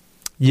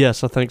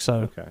 Yes, I think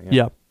so. Okay.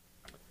 Yeah.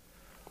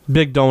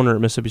 Big donor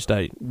at Mississippi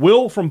State.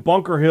 Will from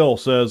Bunker Hill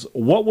says,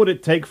 what would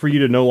it take for you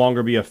to no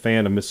longer be a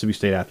fan of Mississippi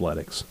State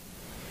athletics?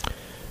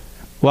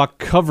 Well,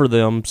 I cover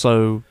them,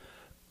 so...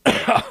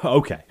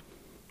 Okay.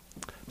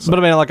 But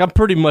I mean, I'm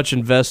pretty much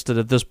invested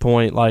at this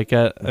point.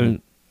 I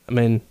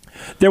mean...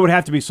 There would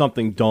have to be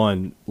something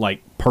done,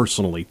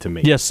 personally to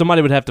me. Yeah,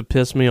 somebody would have to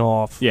piss me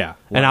off. Yeah.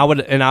 And I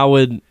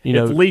would,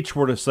 If Leach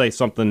were to say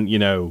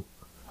something,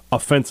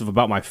 offensive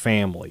about my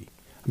family,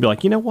 I'd be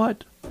like, you know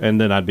what?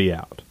 And then I'd be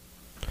out.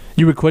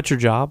 You would quit your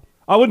job?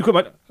 I wouldn't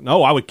quit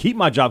I would keep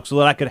my job so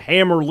that I could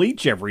hammer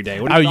Leach every day.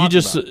 What are you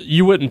talking about?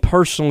 You wouldn't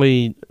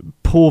personally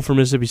pull for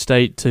Mississippi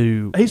State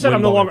to... He said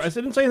I'm no longer... I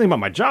didn't say anything about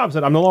my job. I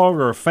said I'm no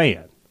longer a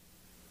fan.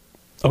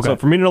 Okay. So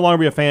for me to no longer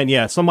be a fan,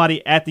 yeah,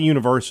 somebody at the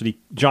university,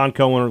 John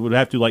Cohen, would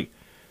have to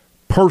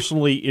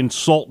personally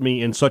insult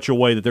me in such a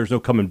way that there's no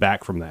coming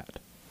back from that.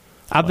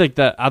 I think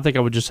I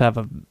would just have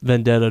a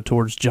vendetta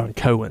towards John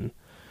Cohen.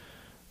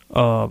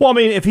 Well, I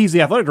mean, if he's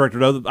the athletic director,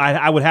 though,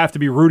 I would have to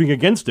be rooting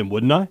against him,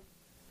 wouldn't I?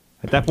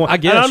 At that point, I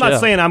guess. And I'm not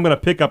saying I'm going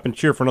to pick up and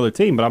cheer for another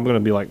team, but I'm going to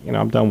be like,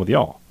 I'm done with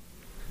y'all.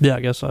 Yeah, I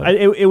guess so.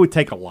 It would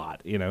take a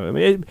lot, I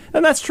mean,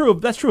 and that's true.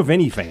 That's true of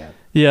any fan.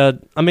 Yeah,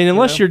 I mean,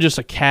 unless you're just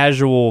a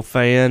casual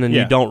fan and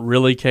you don't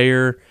really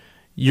care,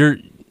 you're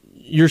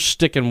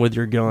sticking with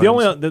your guns. The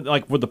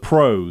only with the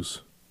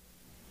pros,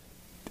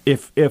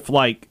 if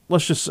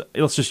let's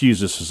just use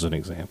this as an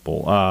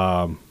example.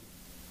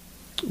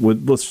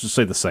 Let's just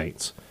say the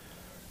Saints.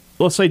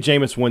 Let's say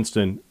Jameis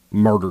Winston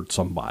murdered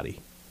somebody.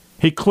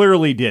 He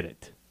clearly did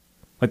it.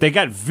 They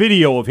got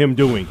video of him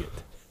doing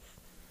it,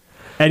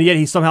 and yet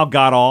he somehow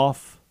got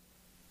off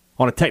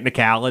on a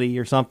technicality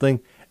or something.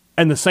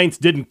 And the Saints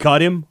didn't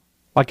cut him?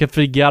 If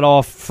he got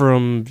off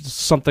from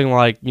something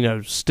like,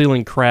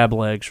 stealing crab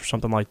legs or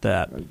something like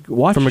that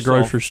from a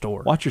grocery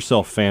store. Watch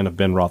yourself, fan of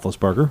Ben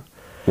Roethlisberger.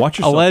 Watch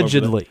yourself.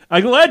 Allegedly.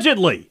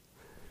 Allegedly.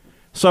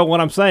 So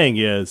what I'm saying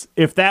is,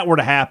 if that were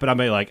to happen, I'd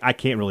be like, I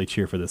can't really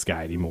cheer for this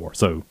guy anymore,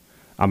 so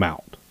I'm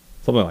out.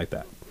 Something like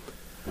that.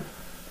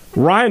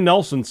 Ryan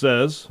Nelson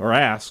says, or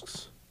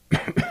asks,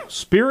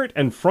 Spirit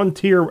and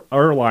Frontier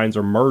Airlines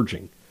are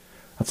merging.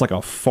 That's like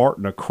a fart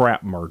and a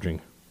crap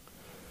merging.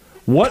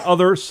 What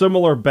other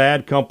similar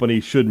bad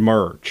companies should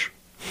merge?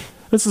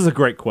 This is a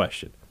great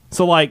question.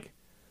 So,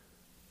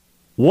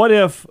 what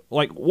if,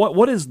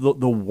 what is the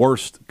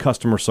worst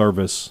customer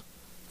service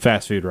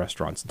fast food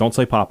restaurants? Don't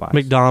say Popeyes.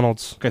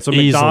 McDonald's. Okay, so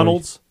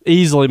McDonald's?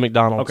 Easily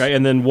McDonald's. Okay,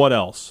 and then what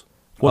else?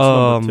 What's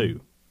number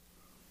 2?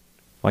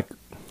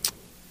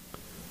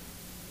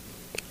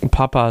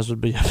 Popeyes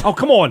would be... Oh,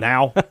 come on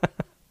now.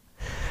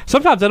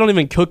 Sometimes they don't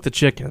even cook the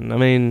chicken. I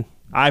mean...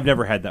 I've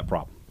never had that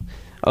problem.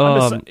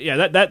 I'm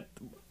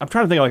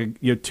trying to think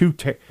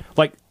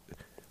like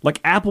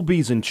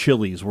Applebee's and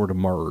Chili's were to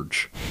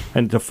merge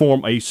and to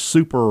form a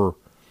super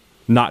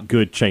not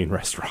good chain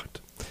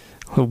restaurant.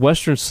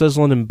 Western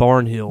Sizzlin' and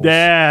Barnhills.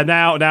 Yeah,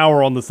 now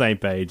we're on the same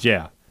page.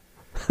 Yeah.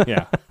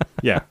 The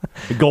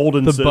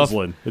Golden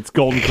Sizzlin'. It's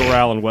Golden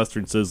Corral and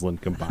Western Sizzlin'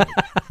 combined.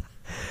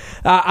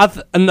 I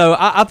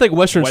think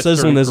Western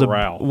Sizzlin'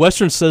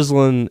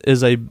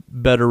 is a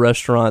better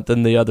restaurant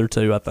than the other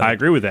two. I think I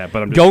agree with that,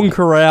 but I'm just Golden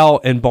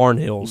Corral and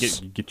Barnhills,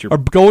 or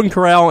Golden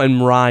Corral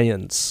and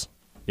Ryan's.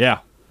 Yeah.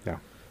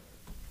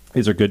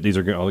 These are good. These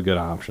are all the good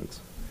options.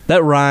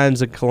 That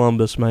Ryan's in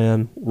Columbus,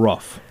 man,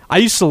 rough. I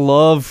used to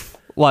love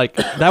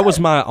that was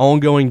my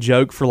ongoing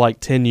joke for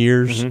 10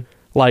 years.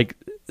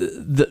 Mm-hmm.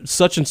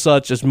 such and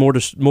such is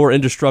more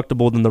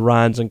indestructible than the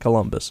Ryan's in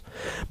Columbus,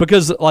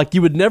 because like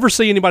you would never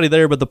see anybody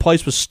there, but the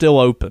place was still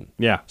open.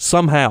 Yeah,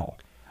 somehow.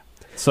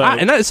 So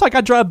and it's like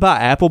I drive by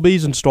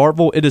Applebee's in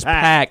Starkville. It is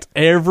packed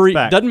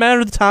doesn't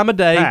matter the time of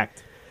day.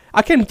 Packed.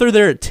 I came through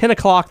there at 10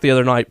 o'clock the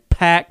other night.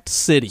 Packed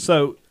city.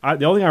 So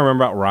the only thing I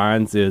remember about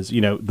Ryan's is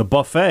the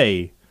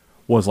buffet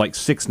was like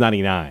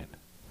 $6.99,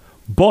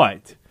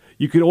 but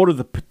you could order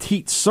the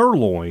petite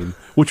sirloin,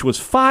 which was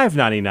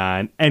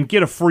 $5.99, and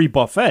get a free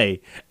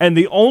buffet. And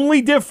the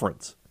only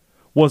difference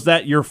was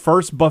that your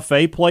first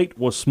buffet plate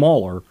was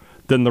smaller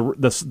than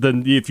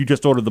than if you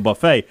just ordered the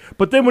buffet.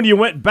 But then when you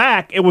went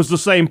back, it was the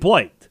same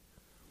plate.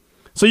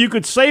 So you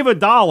could save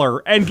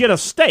 $1 and get a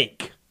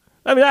steak.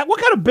 I mean, what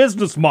kind of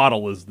business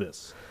model is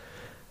this?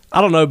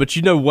 I don't know, but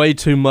you know way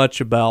too much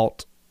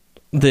about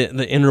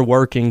the inner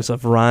workings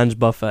of Ryan's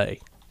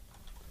Buffet.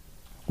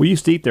 We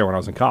used to eat there when I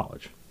was in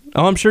college.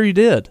 Oh, I'm sure you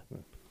did.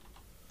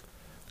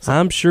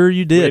 I'm sure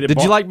you did.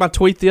 Did you like my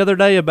tweet the other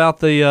day about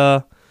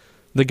the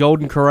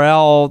Golden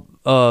Corral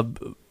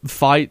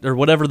fight or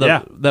whatever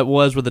that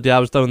was where the guy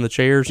was throwing the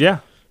chairs? Yeah.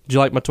 Did you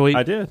like my tweet?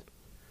 I did.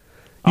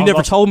 You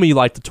never told me you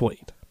liked the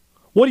tweet.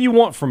 What do you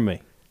want from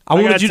me? I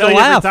wanted you to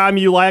laugh. Every time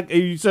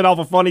you sent off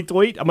a funny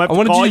tweet, I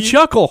wanted you to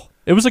chuckle.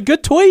 It was a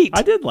good tweet.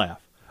 I did laugh.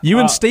 You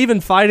and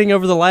Steven fighting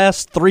over the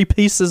last 3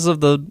 pieces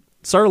of the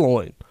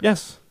sirloin.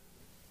 Yes.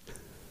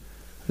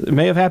 It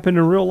may have happened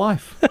in real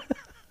life.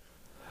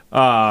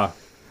 I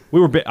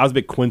was a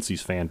big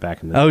Quincy's fan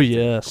back in the day. Oh,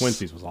 yes.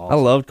 Quincy's was awesome.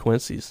 I loved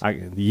Quincy's.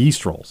 The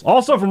yeast rolls.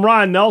 Also from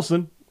Ryan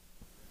Nelson,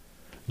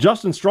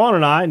 Justin Strawn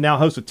and I now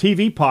host a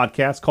TV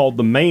podcast called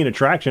The Main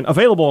Attraction,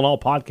 available on all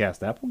podcast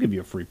apps. We'll give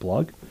you a free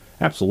plug.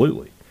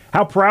 Absolutely.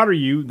 How proud are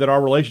you that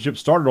our relationship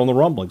started on the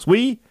rumblings?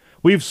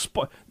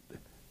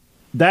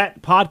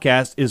 That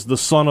podcast is the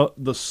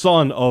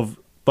son of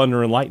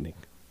Thunder and Lightning.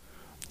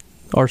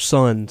 Our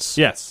sons.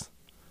 Yes.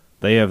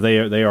 They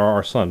are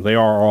our sons. They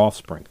are our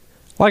offspring.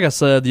 Like I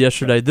said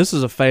yesterday, this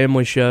is a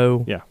family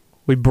show. Yeah.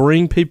 We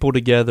bring people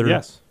together.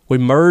 Yes. We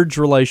merge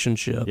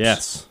relationships.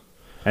 Yes.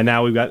 And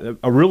now we've got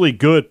a really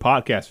good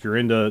podcast. If you're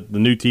into the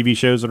new TV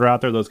shows that are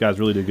out there, those guys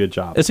really do a good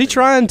job. Is he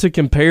trying to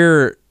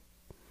compare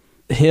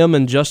him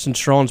and Justin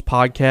Strawn's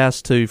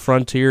podcast to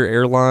Frontier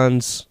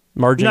Airlines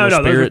merging their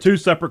spirit? No, those are two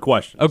separate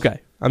questions.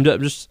 Okay. I'm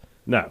just...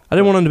 No. I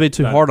didn't want him to be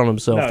too hard on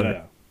himself.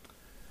 No.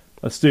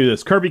 Let's do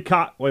this. Kirby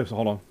Wait,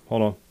 hold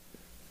on.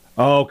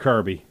 Oh,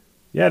 Kirby.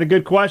 You had a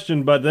good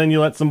question, but then you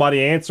let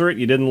somebody answer it.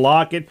 You didn't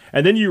lock it.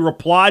 And then you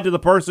replied to the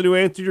person who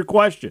answered your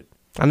question.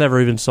 I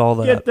never even saw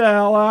that. Get the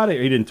hell out of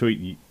here. He didn't tweet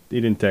you. He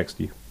didn't text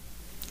you.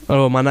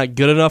 Oh, am I not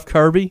good enough,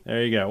 Kirby?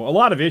 There you go. A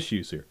lot of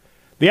issues here.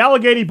 The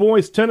Allegheny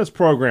Boys Tennis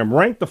Program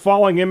ranked the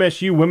following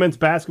MSU women's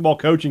basketball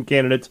coaching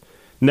candidates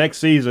next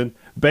season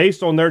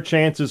based on their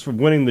chances for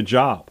winning the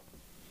job.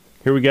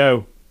 Here we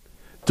go.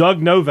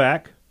 Doug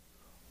Novak,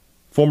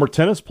 former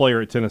tennis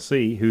player at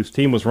Tennessee, whose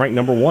team was ranked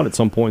number 1 at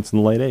some points in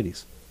the late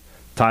 80s.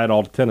 Tie it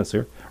all to tennis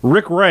here.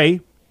 Rick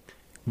Ray,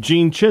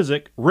 Gene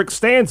Chiswick, Rick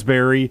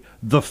Stansberry,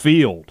 The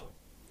Field.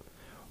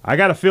 I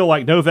got to feel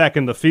like Novak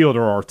and The Field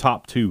are our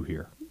top 2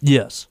 here.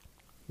 Yes.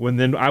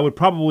 Then I would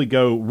probably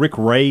go Rick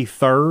Ray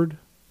 3rd,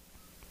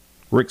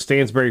 Rick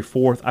Stansberry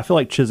 4th. I feel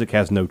like Chiswick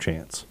has no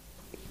chance.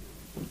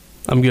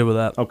 I'm good with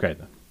that. Okay,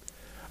 then.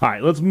 All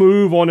right, let's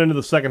move on into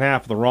the second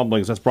half of the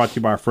rumblings. That's brought to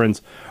you by our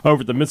friends over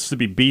at the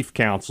Mississippi Beef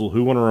Council,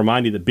 who want to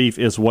remind you that beef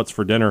is what's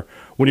for dinner.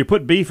 When you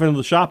put beef into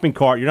the shopping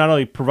cart, you're not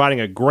only providing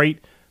a great,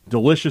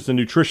 delicious, and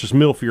nutritious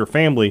meal for your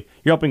family,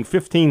 you're helping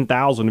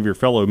 15,000 of your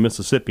fellow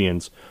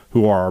Mississippians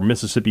who are our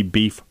Mississippi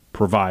beef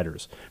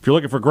providers. If you're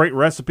looking for great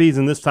recipes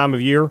in this time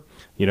of year,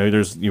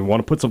 you want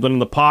to put something in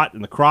the pot,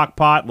 in the crock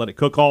pot, let it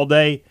cook all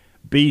day,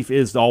 beef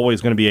is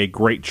always going to be a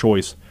great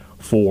choice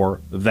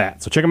for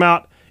that. So check them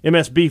out,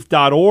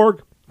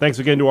 msbeef.org. Thanks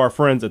again to our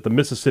friends at the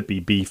Mississippi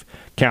Beef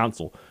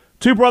Council.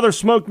 Two Brothers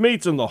Smoked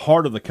Meats in the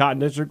heart of the Cotton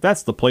District.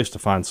 That's the place to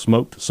find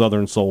smoked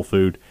Southern soul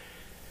food.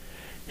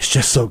 It's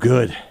just so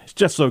good. It's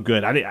just so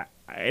good.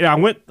 I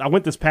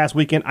went this past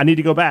weekend. I need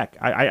to go back.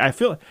 I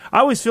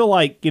always feel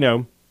like,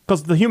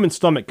 because the human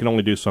stomach can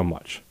only do so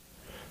much.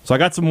 So I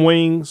got some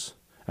wings,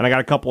 and I got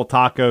a couple of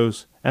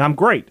tacos, and I'm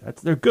great.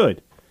 They're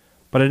good.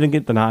 But I didn't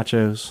get the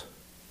nachos.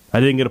 I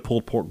didn't get a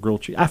pulled pork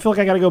grilled cheese. I feel like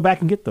I got to go back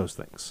and get those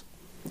things.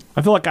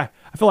 I feel like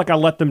I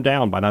let them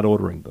down by not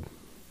ordering them.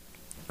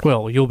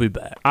 Well, you'll be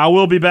back. I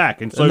will be back,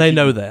 and they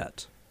know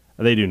that.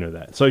 They do know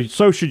that.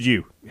 So should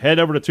you. Head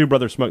over to Two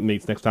Brothers Smoked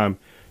Meats next time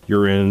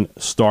you're in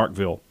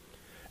Starkville.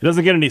 It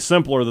doesn't get any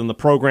simpler than the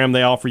program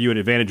they offer you at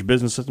Advantage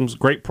Business Systems.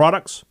 Great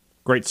products,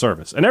 great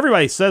service. And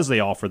everybody says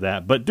they offer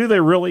that, but do they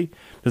really?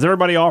 Does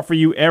everybody offer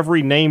you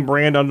every name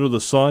brand under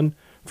the sun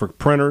for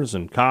printers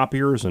and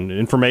copiers and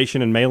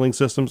information and mailing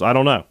systems? I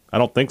don't know. I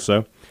don't think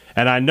so.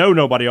 And I know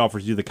nobody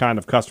offers you the kind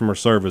of customer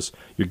service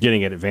you're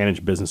getting at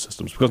Advantage Business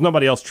Systems because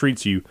nobody else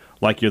treats you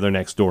like you're their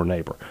next door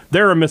neighbor.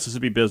 They're a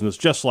Mississippi business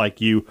just like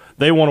you.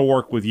 They want to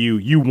work with you.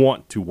 You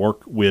want to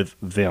work with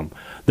them.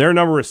 Their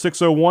number is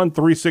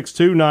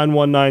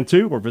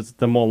 601-362-9192 or visit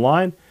them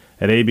online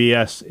at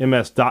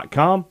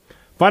absms.com.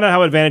 Find out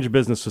how Advantage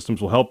Business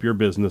Systems will help your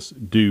business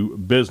do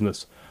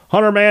business.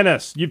 Hunter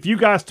Manis, if you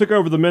guys took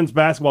over the men's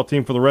basketball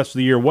team for the rest of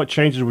the year, what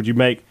changes would you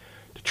make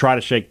to try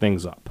to shake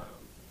things up?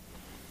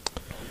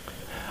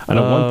 I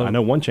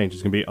know one change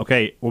is going to be,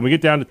 okay, when we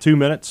get down to 2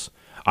 minutes,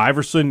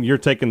 Iverson, you're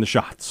taking the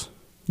shots.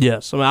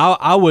 Yes.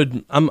 I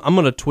mean, I'm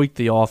going to tweak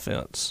the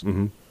offense.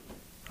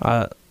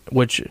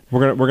 Which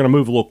we're going to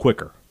move a little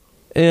quicker.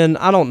 And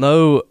I don't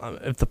know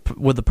if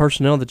with the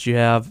personnel that you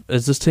have,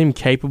 is this team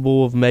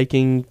capable of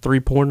making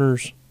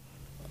 3-pointers?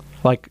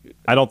 Like,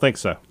 I don't think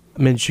so.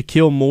 I mean,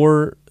 Shaquille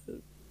Moore,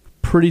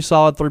 pretty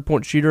solid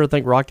 3-point shooter. I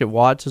think Rocket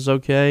Watts is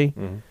okay.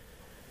 Mm-hmm.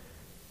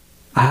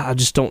 I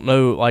just don't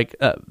know, like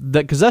that,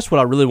 because that's what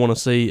I really want to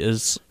see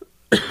is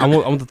I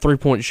want the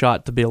 3-point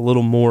shot to be a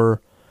little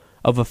more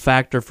of a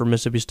factor for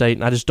Mississippi State,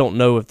 and I just don't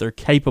know if they're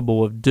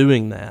capable of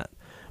doing that.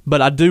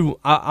 But I do.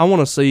 I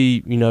want to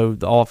see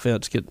the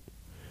offense get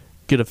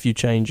a few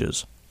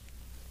changes.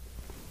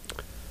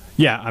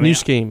 Yeah, I mean, new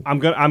scheme. I'm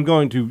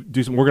going to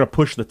do some. We're going to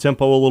push the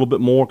tempo a little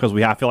bit more because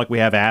I feel like we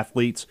have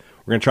athletes.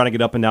 We're going to try to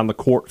get up and down the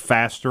court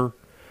faster,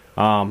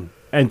 and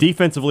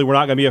defensively, we're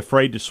not going to be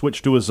afraid to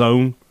switch to a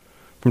zone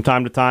from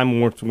time to time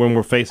when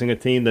we're facing a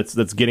team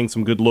that's getting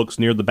some good looks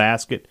near the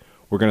basket.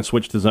 We're going to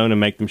switch to zone and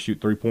make them shoot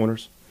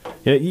 3-pointers.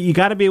 You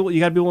got to be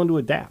willing to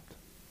adapt.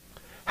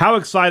 How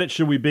excited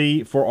should we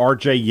be for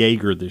R.J.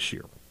 Yeager this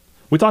year?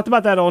 We talked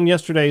about that on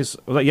yesterday's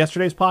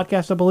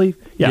podcast, I believe.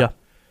 Yeah.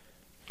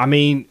 I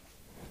mean,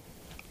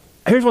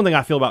 here's one thing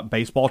I feel about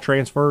baseball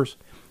transfers.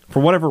 For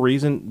whatever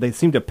reason, they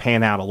seem to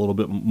pan out a little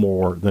bit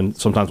more than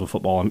sometimes with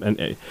football,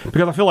 and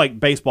because I feel like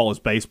baseball is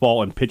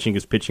baseball and pitching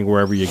is pitching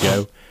wherever you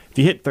go. If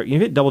you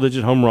hit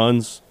double-digit home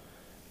runs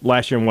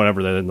last year in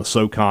whatever that in the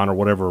SoCon or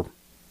whatever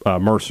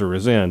Mercer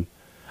is in,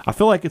 I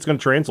feel like it's going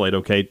to translate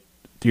okay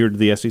here to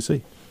the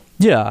SEC.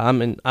 Yeah, I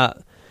mean,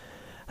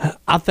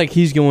 I think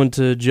he's going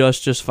to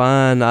adjust just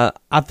fine.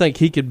 I think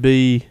he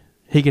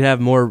could have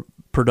more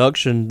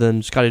production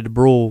than Scotty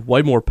DeBrule,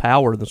 way more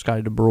power than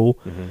Scotty DeBrule.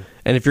 Mm-hmm.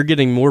 And if you're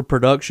getting more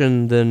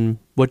production than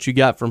what you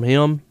got from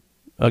him,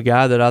 a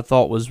guy that I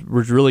thought was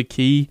really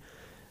key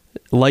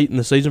late in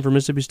the season for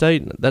Mississippi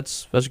State,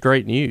 that's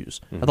great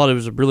news. Mm-hmm. I thought it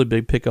was a really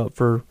big pickup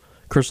for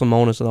Chris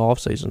Lemonis in the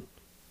offseason.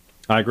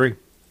 I agree.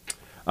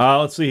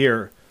 Let's see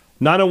here.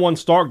 901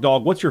 Stark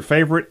Dog, what's your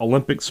favorite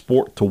Olympic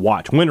sport to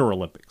watch? Winter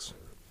Olympics.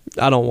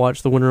 I don't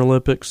watch the Winter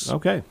Olympics.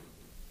 Okay.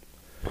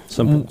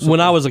 Simple.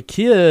 When I was a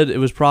kid, it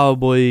was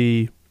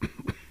probably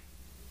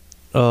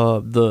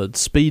the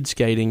speed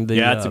skating.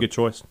 That's a good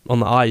choice. On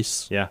the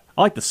ice. Yeah.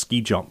 I like the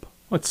ski jump.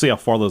 Let's see how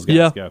far those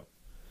guys go.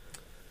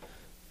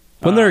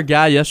 Wasn't there a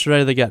guy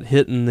yesterday that got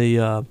hit in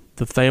the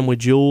Family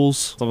Jewels?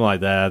 Something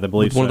like that. I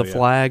believe one of the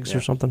flags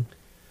or something.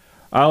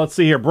 Let's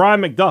see here.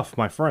 Brian McDuff,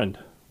 my friend,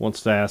 wants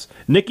to ask,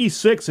 Nikki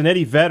Sixx and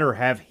Eddie Vedder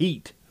have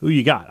heat. Who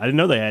you got? I didn't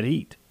know they had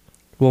heat.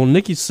 Well,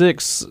 Nikki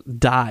Sixx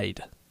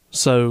died.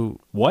 So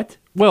what?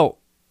 Well,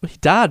 he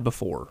died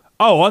before.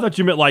 Oh, I thought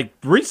you meant like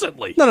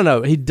recently.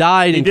 No. He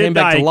died and came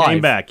back to life. He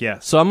came back,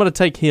 yes. So I'm going to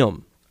take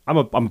him. I'm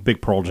a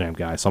big Pearl Jam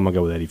guy, so I'm going to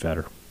go with Eddie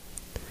Vedder.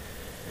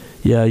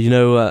 Yeah,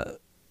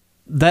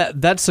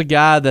 that's a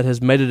guy that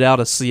has made it out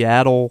of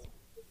Seattle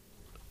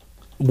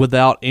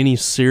without any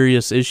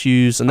serious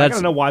issues, and I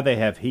don't know why they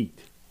have heat.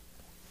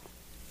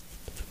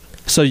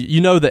 So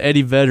that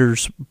Eddie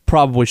Vedder's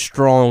probably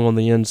strong on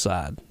the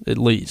inside, at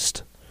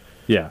least.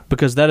 Yeah,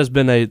 because that has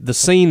been the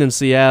scene in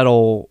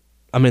Seattle.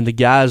 I mean, the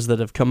guys that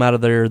have come out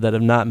of there that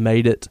have not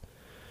made it,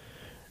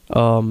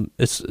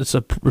 it's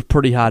a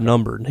pretty high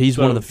number, and he's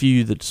one of the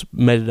few that's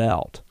made it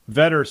out.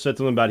 Vedder said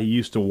something about he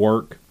used to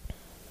work,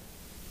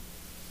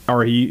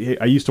 or I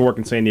used to work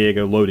in San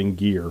Diego loading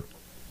gear.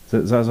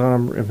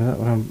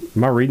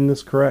 Am I reading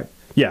this correct?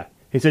 Yeah,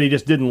 he said he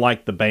just didn't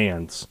like the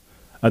bands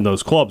and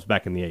those clubs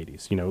back in the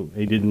 80s.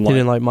 He didn't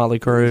like Motley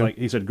Crue.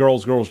 He said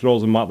girls,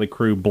 and Motley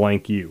Crue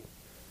blank you.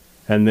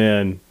 And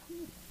then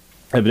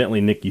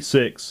evidently Nikki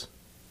Sixx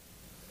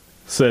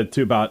said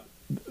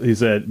he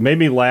said, made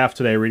me laugh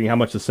today reading how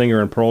much the singer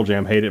in Pearl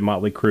Jam hated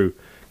Motley Crue.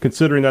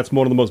 Considering that's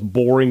one of the most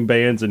boring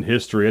bands in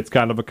history, it's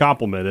kind of a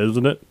compliment,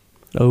 isn't it?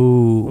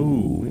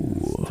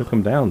 Oh. Took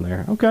him down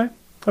there. Okay.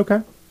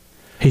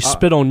 He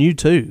spit on you,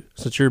 too,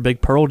 since you're a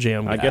big Pearl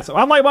Jam guy. I guess.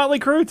 I like Motley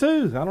Crue,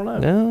 too. I don't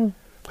know.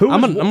 Yeah. I'm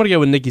going to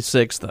go with Nikki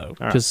Sixx, though,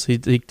 because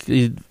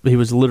he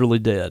was literally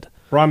dead.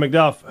 Brian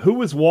McDuff,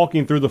 who is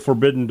walking through the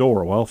forbidden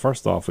door? Well,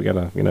 first off, we got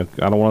to,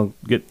 I don't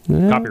want to get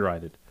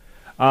copyrighted.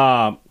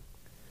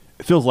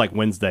 It feels like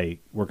Wednesday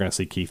we're going to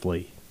see Keith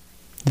Lee.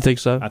 You think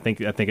so? I think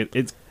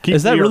it's Keith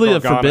Is that Lee really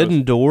a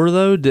forbidden door,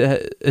 though?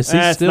 Is he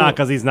it's not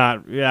because he's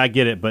not. Yeah, I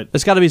get it, but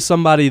it's got to be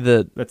somebody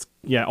that's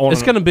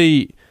it's going to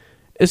be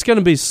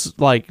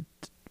like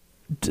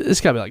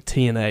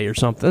TNA or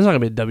something. It's not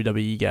going to be a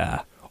WWE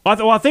guy.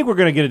 I think we're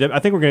going to get I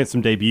think we're going to get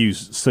some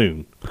debuts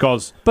soon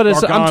because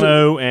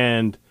Gargano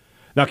and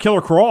now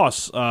Killer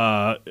Cross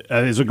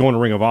is going to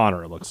Ring of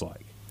Honor. It looks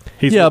like.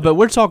 But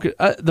we're talking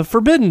the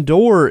Forbidden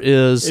Door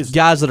is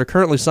guys that are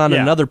currently signed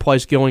in another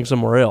place going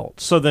somewhere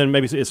else. So then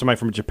maybe is somebody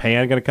from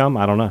Japan going to come?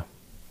 I don't know.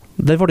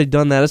 They've already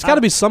done that. It's got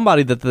to be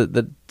somebody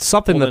that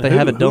something that they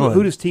haven't done.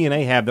 Who does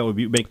TNA have that would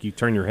make you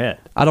turn your head?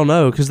 I don't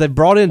know, because they've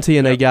brought in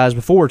TNA guys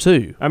before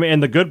too. I mean,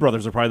 and the Good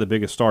Brothers are probably the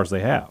biggest stars they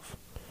have.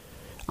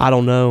 I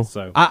don't know.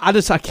 So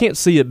I can't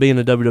see it being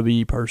a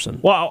WWE person.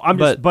 Well,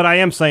 but I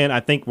am saying I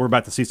think we're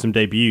about to see some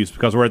debuts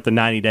because we're at the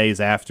 90 days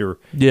after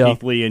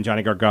Keith Lee and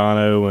Johnny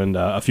Gargano and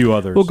a few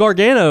others. Well,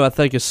 Gargano I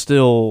think is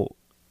still,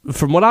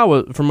 from what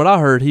I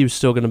heard, he was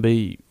still going to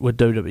be with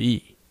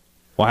WWE.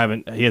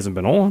 Well, he hasn't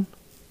been on.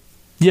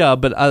 Yeah,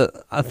 but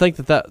I think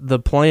that the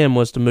plan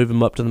was to move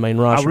him up to the main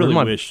roster. I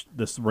really wish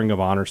this Ring of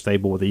Honor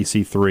stable with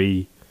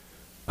EC3,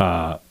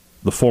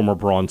 the former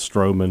Braun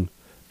Strowman,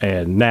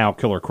 and now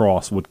Killer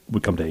Cross would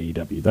come to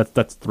AEW.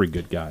 That's three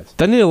good guys.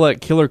 They need to let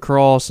Killer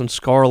Cross and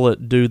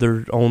Scarlett do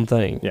their own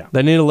thing. Yeah,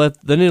 they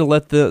don't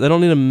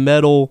need to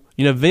meddle.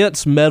 You know,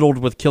 Vince meddled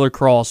with Killer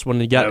Cross when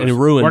he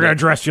ruined. We're gonna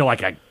dress you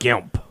like a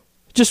gimp.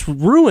 Just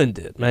ruined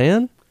it,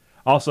 man.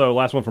 Also,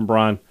 last one from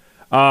Brian.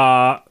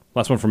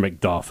 Last one from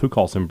McDuff. Who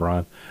calls him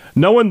Brian?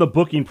 Knowing the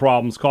booking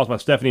problems caused by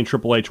Stephanie and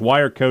Triple H, why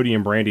are Cody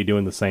and Brandy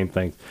doing the same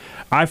things?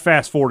 I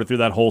fast-forwarded through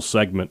that whole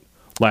segment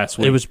last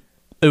week.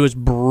 It was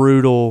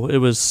brutal. It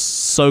was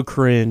so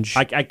cringe.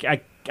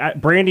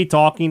 Brandy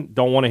talking,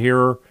 don't want to hear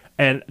her.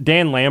 And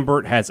Dan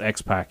Lambert has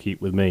X-Pac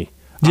heat with me.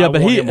 Yeah,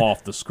 but him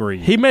off the screen.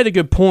 He made a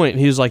good point.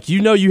 He was like,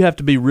 you have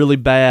to be really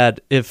bad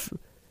if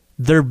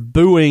they're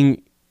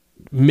booing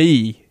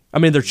me. I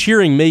mean, they're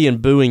cheering me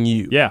and booing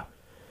you. Yeah.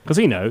 Because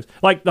he knows.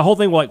 Like, the whole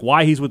thing, like,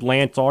 why he's with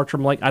Lance Archer,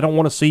 I'm like, I don't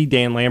want to see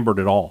Dan Lambert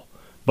at all.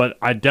 But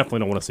I definitely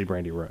don't want to see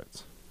Brandy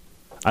Rhodes.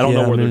 I don't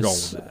know where they're going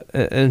with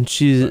that.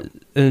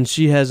 And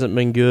she hasn't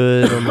been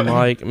good on the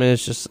mic. I mean,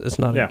 it's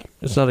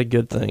not a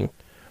good thing.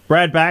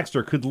 Brad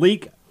Baxter, could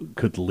Luke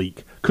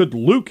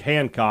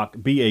Hancock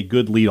be a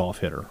good leadoff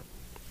hitter?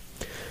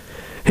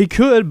 He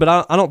could,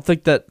 but I don't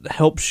think that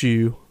helps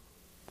you,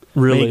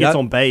 really. I mean, he gets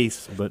on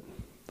base, but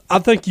I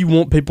think you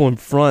want people in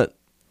front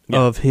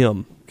of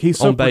him. He's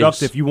so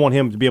productive, you want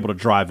him to be able to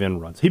drive in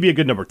runs. He'd be a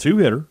good number 2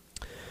 hitter.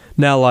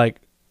 Now,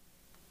 like,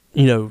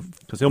 you know,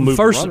 because he'll move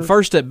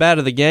first at bat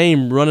of the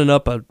game, running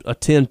up a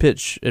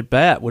 10-pitch at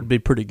bat would be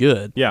pretty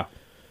good. Yeah.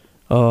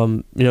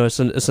 You know, it's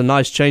a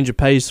nice change of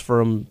pace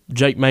from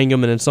Jake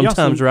Mangum and then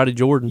sometimes Rowdy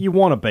Jordan. You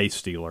want a base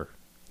stealer.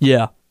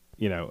 Yeah.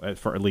 You know,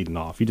 for leading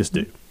off. You just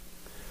do.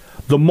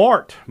 The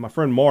Mart, my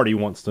friend Marty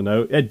wants to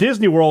know, at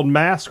Disney World,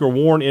 masks are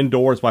worn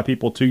indoors by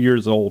people 2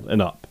 years old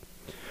and up.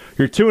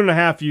 Your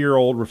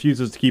 2.5-year-old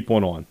refuses to keep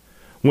one on.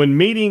 When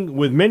meeting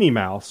with Minnie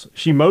Mouse,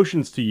 she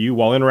motions to you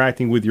while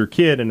interacting with your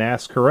kid and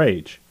asks her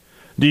age.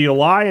 Do you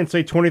lie and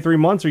say 23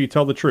 months or you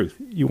tell the truth?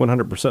 You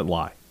 100%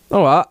 lie.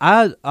 Oh,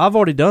 I've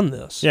already done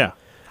this. Yeah.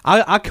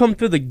 I come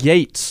through the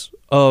gates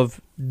of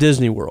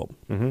Disney World.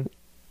 Mm-hmm.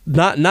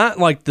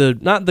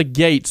 Not the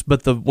gates,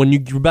 but when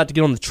you're about to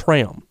get on the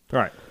tram.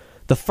 Right.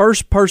 The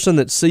first person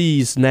that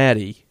sees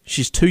Natty,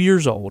 she's 2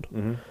 years old,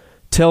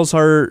 tells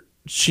her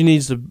she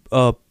needs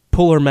to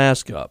pull her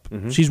mask up.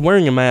 Mm-hmm. She's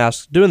wearing a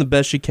mask, doing the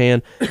best she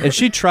can, and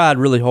she tried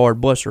really hard,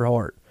 bless her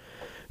heart.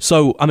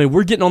 So, I mean,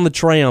 we're getting on the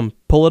tram,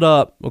 pull it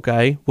up,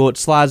 okay? Well, it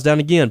slides down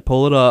again,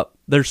 pull it up.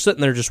 They're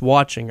sitting there just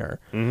watching her.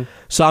 Mm-hmm.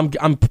 So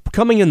I'm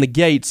coming in the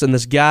gates, and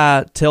this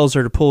guy tells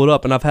her to pull it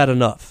up, and I've had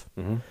enough.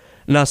 Mm-hmm.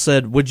 And I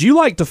said, would you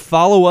like to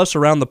follow us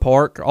around the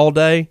park all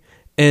day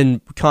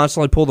and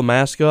constantly pull the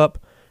mask up?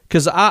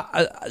 Because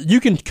you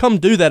can come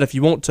do that if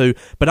you want to,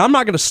 but I'm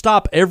not going to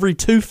stop every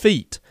 2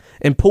 feet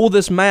and pull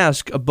this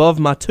mask above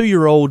my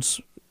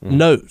 2-year-old's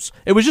nose.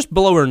 It was just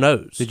below her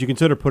nose. Did you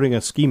consider putting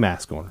a ski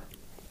mask on her?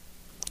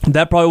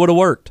 That probably would have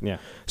worked. Yeah.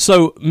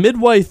 So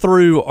midway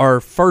through our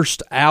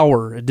first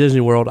hour at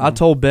Disney World, I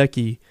told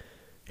Becky,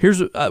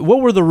 "Here's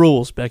what were the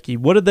rules, Becky?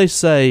 What did they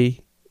say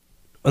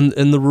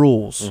in the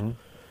rules?" Mm-hmm.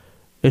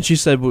 And she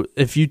said, well,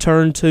 if you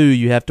turn 2,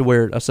 you have to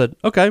wear it. I said,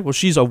 okay, well,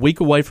 she's a week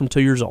away from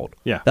 2 years old.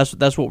 Yeah.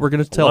 That's what we're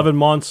going to tell 11 her.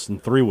 months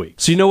and 3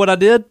 weeks. So you know what I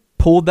did?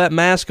 Pulled that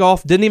mask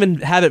off. Didn't even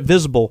have it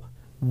visible.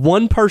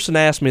 One person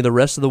asked me the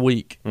rest of the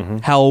week,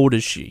 how old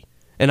is she?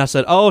 And I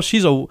said,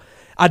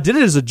 I did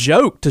it as a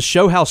joke to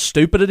show how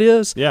stupid it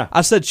is. Yeah.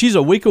 I said, she's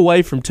a week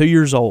away from 2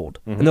 years old.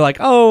 And they're like,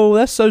 oh,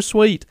 that's so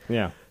sweet.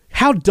 Yeah.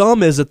 How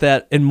dumb is it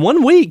that in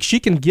 1 week she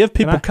can give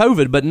people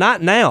COVID, but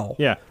not now?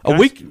 Yeah.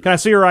 Can I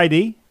see her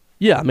ID?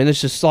 Yeah, I mean, it's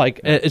just like,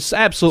 it's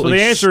absolutely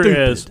stupid. So the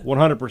answer is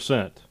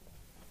 100%.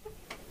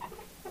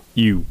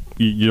 You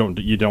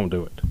don't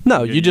do it.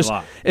 No, you just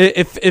lie.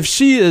 If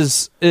she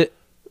is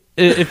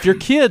if your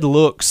kid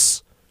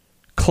looks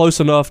close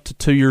enough to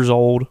 2 years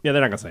old, yeah, they're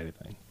not gonna say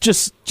anything.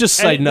 Just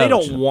say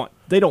no.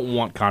 They don't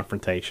want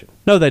confrontation.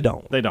 No, they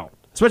don't. They don't.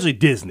 Especially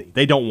Disney.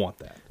 They don't want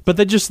that. But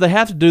they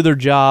have to do their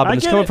job, and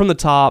it's coming from the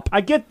top.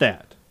 I get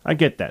that.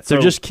 So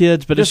they're just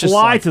kids, but just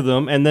lie to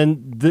them, and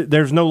then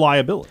there's no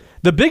liability.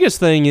 The biggest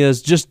thing is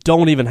just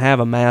don't even have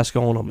a mask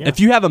on them. Yeah. If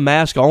you have a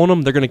mask on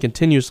them, they're going to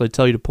continuously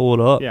tell you to pull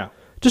it up. Yeah.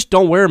 Just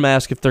don't wear a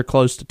mask if they're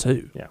close to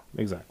 2. Yeah,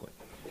 exactly.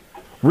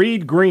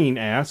 Reed Green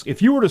asks,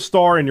 if you were to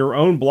star in your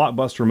own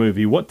blockbuster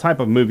movie, what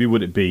type of movie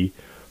would it be?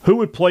 Who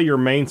would play your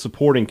main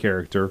supporting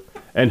character?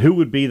 And who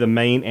would be the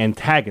main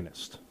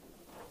antagonist?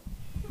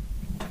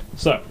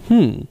 So,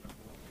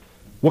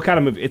 what kind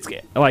of movie? It's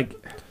like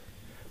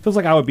feels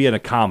like I would be in a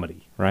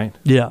comedy, right?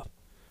 Yeah.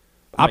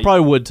 I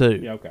probably would too.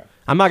 Yeah, okay.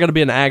 I'm not going to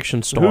be an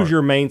action star. Who's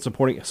your main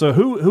supporting? So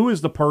who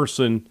is the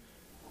person,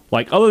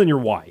 like, other than your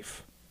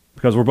wife?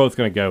 Because we're both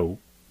going to go.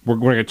 We're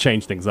going to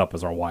change things up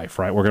as our wife,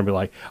 right? We're going to be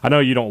like, I know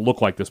you don't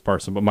look like this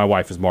person, but my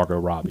wife is Margot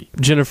Robbie.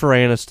 Jennifer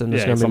Aniston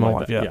is going to be my like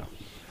wife. That. Yeah.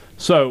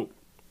 So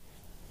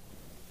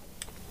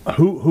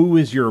who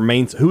is your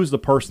main? Who is the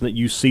person that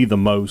you see the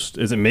most?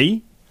 Is it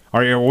me?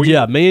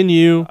 Yeah, me and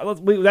you.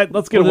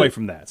 Let's get away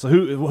from that. So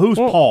who's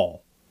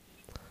Paul?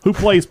 Who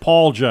plays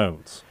Paul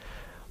Jones?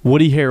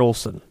 Woody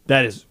Harrelson.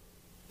 That is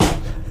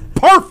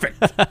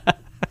perfect.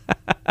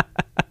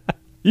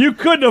 You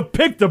couldn't have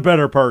picked a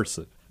better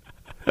person.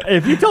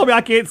 If you tell me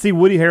I can't see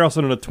Woody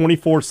Harrelson in a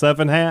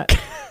 24/7 hat,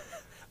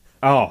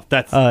 oh,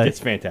 it's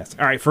fantastic.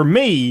 All right, for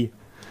me,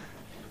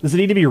 does it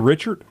need to be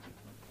Richard?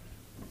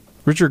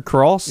 Richard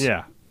Cross?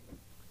 Yeah.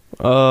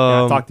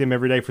 I talk to him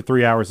every day for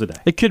 3 hours a day.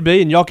 It could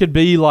be, and y'all could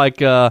be like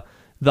the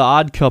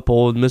Odd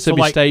Couple in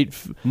Mississippi State.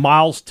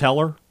 Miles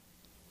Teller.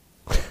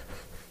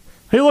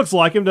 He looks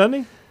like him, doesn't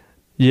he?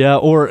 Yeah,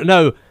 or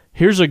no,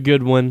 here's a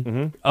good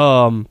one.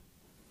 Mm-hmm.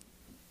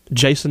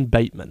 Jason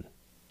Bateman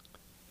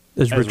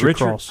is Richard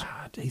Cross.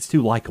 He's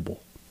too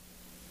likable.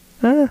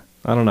 I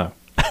don't know.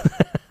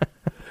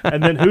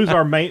 And then who's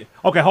our main?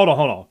 Okay, hold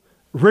on.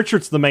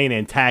 Richard's the main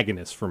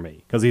antagonist for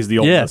me because he's the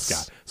oldest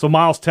guy. So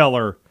Miles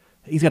Teller,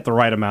 he's got the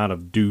right amount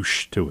of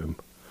douche to him.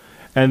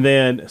 And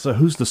then, so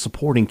who's the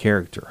supporting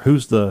character?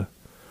 Who's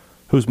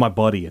my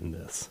buddy in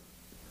this?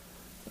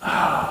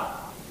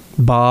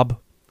 Bob.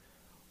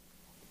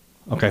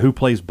 Okay, who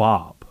plays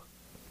Bob?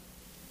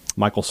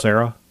 Michael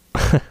Cera?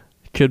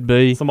 Could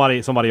be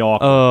somebody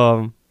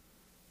awkward.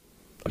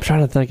 I'm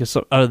trying to think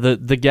of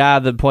the guy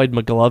that played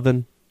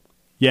McLovin.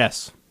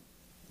 Yes.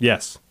 Yeah,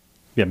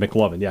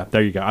 McLovin. Yeah,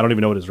 there you go. I don't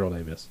even know what his real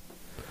name is.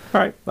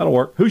 All right, that'll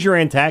work. Who's your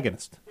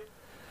antagonist?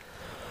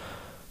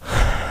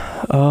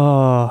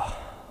 I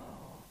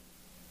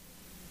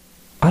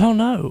don't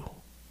know.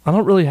 I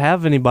don't really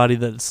have anybody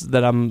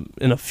that I'm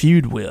in a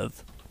feud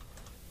with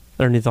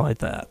or anything like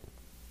that.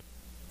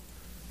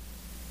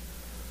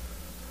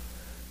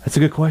 That's a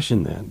good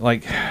question, then.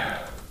 Like,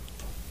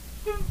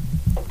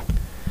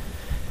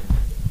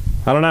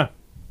 I don't know.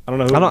 I don't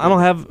know. I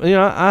don't have.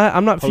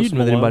 I'm not feuding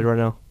with anybody right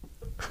now.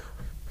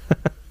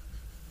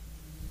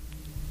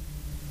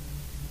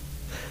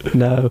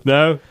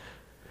 No.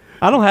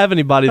 I don't have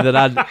anybody that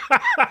I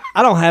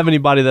don't have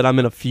anybody that I'm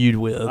in a feud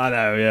with. I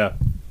know. Yeah.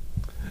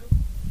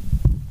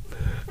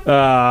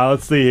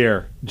 Let's see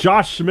here.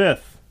 Josh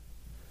Smith.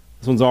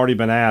 This one's already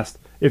been asked.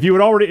 If you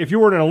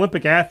were an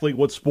Olympic athlete,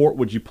 what sport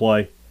would you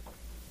play?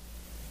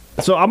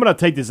 So I'm going to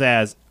take this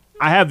as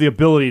I have the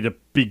ability to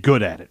be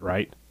good at it,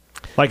 right?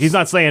 Like, he's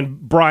not saying,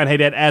 Brian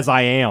Haydad, as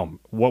I am,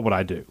 what would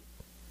I do?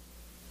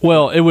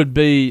 Well, it would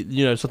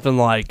be, something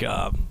like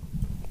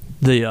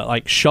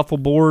like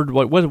shuffleboard.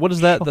 What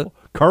is that?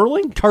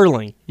 Curling?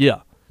 Curling,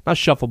 yeah. Not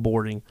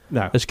shuffleboarding.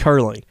 No. It's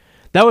curling.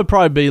 That would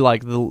probably be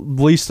like the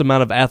least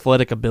amount of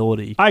athletic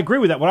ability. I agree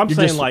with that. What I'm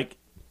saying, like,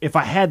 if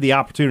I had the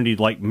opportunity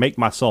to, like, make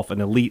myself an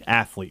elite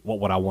athlete, what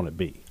would I want to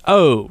be?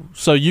 Oh,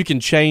 so you can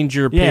change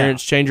your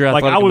appearance, change your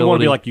athletic ability. Like, I would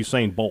want to be like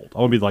Usain Bolt. I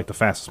want to be like the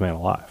fastest man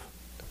alive.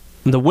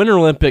 The Winter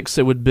Olympics,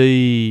 it would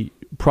be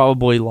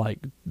probably like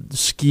the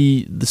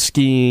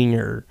skiing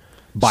or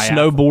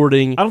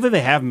snowboarding. I don't think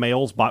they have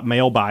male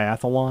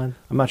biathlon.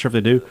 I'm not sure if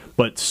they do,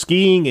 but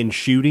skiing and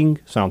shooting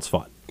sounds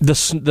fun. The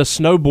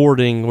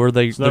snowboarding where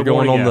they're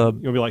going on the.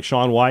 You'll be like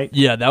Shaun White.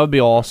 Yeah, that would be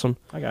awesome.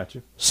 I got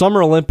you.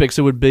 Summer Olympics,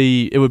 it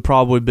would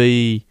probably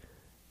be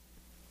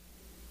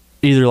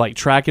either like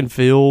track and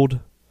field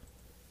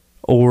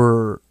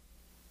or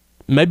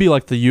maybe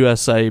like the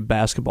USA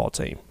basketball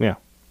team. Yeah.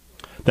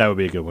 That would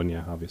be a good one,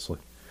 yeah, obviously.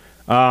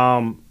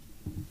 Let's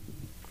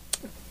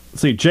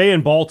see, Jay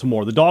in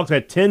Baltimore. The Dogs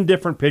had 10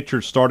 different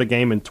pitchers start a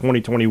game in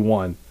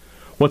 2021.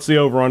 What's the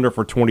over-under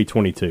for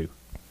 2022?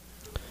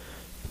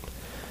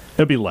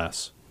 It'll be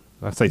less.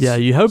 I'd say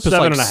you hope it's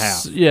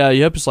 7.5. Yeah,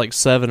 you hope it's like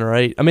 7 or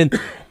 8. I mean,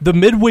 the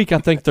midweek, I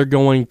think they're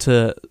going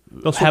to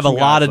have a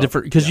lot of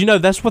different, because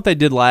that's what they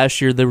did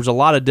last year. There was a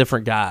lot of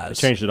different guys.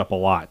 They changed it up a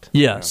lot.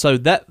 Yeah, so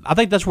I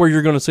think that's where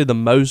you're going to see the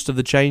most of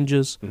the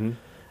changes. Mm-hmm.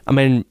 I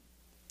mean,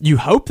 you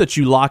hope that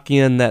you lock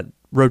in that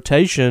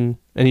rotation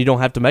and you don't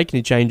have to make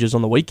any changes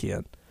on the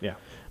weekend. Yeah.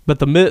 But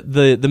the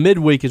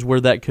midweek is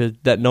where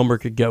that number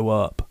could go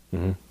up.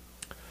 Mm-hmm.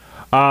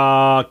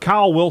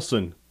 Kyle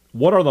Wilson,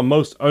 what are the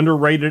most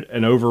underrated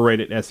and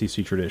overrated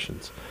SEC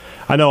traditions?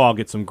 I know I'll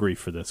get some grief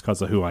for this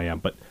because of who I am,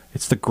 but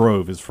it's the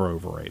Grove is for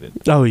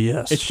overrated. Oh,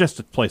 yes. It's just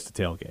a place to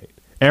tailgate.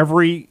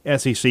 Every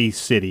SEC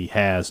city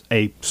has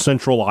a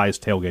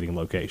centralized tailgating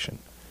location.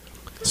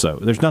 So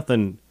there's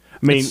nothing...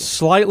 I mean, it's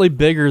slightly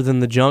bigger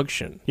than the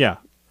Junction. Yeah.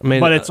 I mean,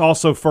 but it's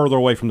also further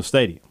away from the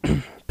stadium.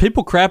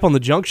 People crap on the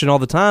Junction all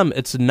the time.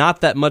 It's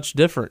not that much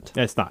different.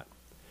 It's not.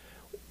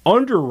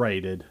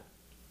 Underrated.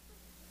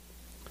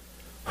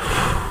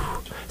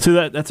 See,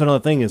 that's another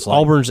thing is like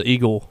Auburn's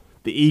Eagle.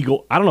 The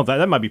Eagle. I don't know if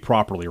that might be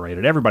properly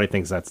rated. Everybody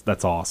thinks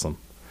that's awesome.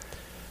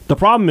 The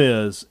problem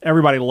is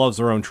everybody loves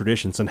their own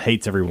traditions and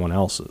hates everyone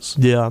else's.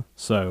 Yeah.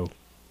 So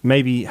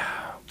maybe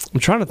I'm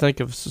trying to think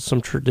of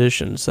some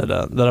traditions that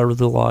I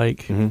really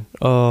like.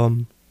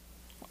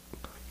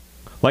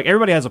 Like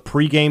everybody has a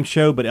pregame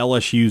show, but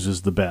LSU's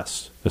is the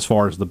best as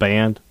far as the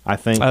band, I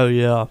think. Oh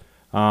yeah.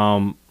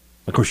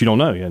 Of course, you don't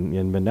know. You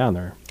hadn't been down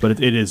there,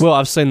 but it is. Well,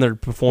 I've seen their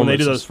performances. When they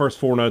do those first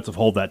 4 notes of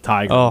 "Hold That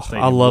Tiger," oh,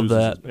 I love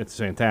that. It's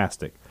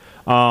fantastic.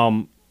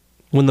 When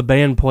the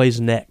band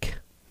plays neck.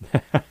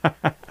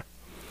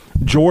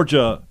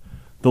 Georgia,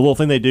 the little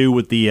thing they do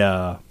with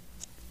the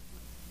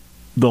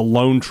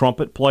lone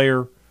trumpet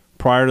player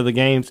prior to the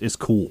games is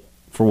cool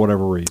for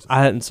whatever reason.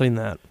 I hadn't seen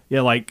that.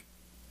 Yeah, like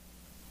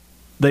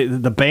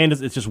the band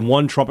it's just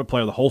one trumpet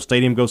player. The whole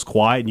stadium goes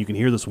quiet, and you can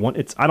hear this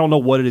one. I don't know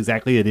what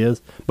exactly it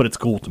is, but it's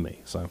cool to me.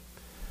 So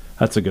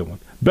that's a good one.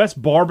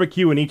 Best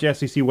barbecue in each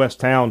SEC West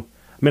town.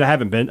 I mean, I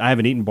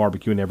haven't eaten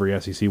barbecue in every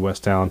SEC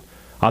West town.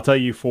 I'll tell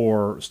you,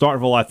 for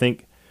Starkville, I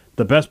think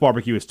the best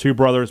barbecue is Two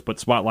Brothers, but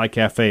Spotlight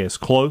Cafe is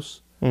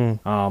close. I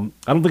don't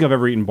think I've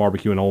ever eaten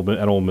barbecue at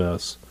Ole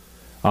Miss.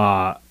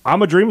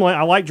 I'm a Dreamland.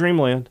 I like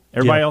Dreamland.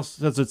 Everybody else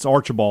says it's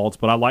Archibald's,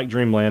 but I like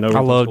Dreamland. I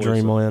love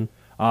Dreamland.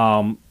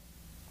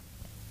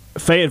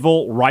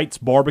 Fayetteville Wright's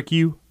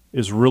Barbecue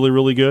is really,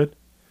 really good.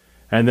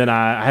 And then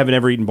I haven't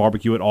ever eaten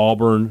barbecue at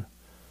Auburn.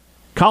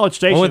 College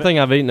Station. The only thing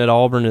I've eaten at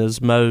Auburn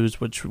is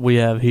Moe's, which we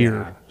have here.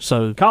 Yeah.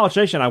 So College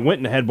Station, I went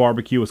and had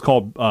barbecue. It was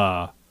called,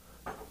 I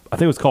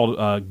think it was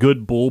called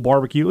Good Bull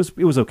Barbecue.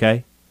 It was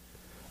okay.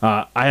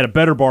 I had a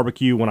better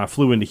barbecue when I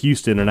flew into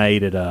Houston, and I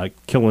ate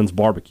at Killen's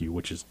Barbecue,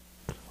 which is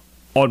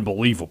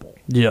unbelievable.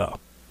 Yeah.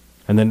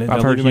 And then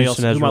I've heard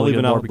Houston has who am I really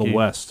leaving good out barbecue. of the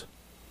West?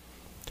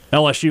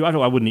 LSU.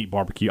 I wouldn't eat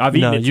barbecue. I've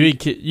eaten. No,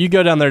 you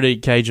go down there to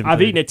eat Cajun food.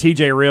 I've eaten at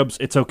TJ Ribs.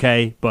 It's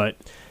okay, but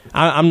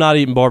I'm not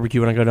eating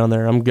barbecue when I go down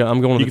there. I'm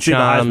going to you the can see the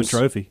Heisman Chimes.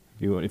 Trophy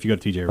if you go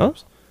to TJ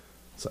Ribs.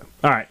 So,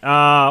 all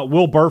right.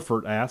 Will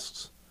Burford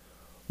asks,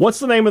 "What's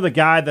the name of the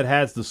guy that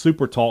has the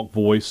Super Talk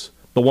voice?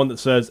 The one that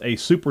says a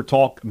Super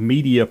Talk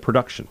Media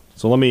Production."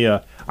 So let me.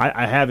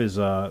 I have his.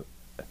 I've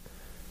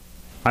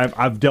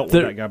dealt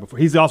with that guy before.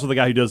 He's also the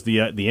guy who does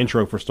the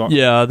intro for Star.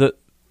 Yeah.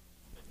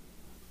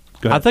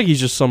 I think he's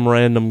just some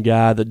random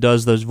guy that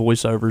does those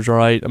voiceovers,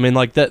 right? I mean,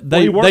 like that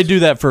they do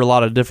that for a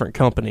lot of different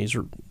companies,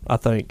 I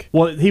think.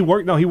 Well, he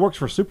works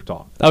for Super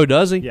Talk. Oh,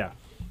 does he? Yeah.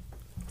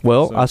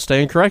 Well, So- I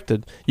stand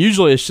corrected.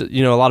 Usually, it's, a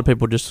lot of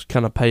people just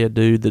kind of pay a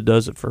dude that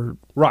does it for.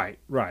 Right.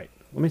 Let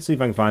me see if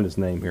I can find his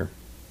name here.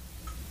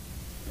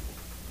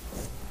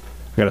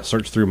 I got to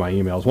search through my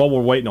emails while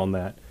we're waiting on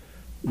that.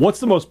 What's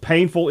the most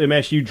painful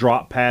MSU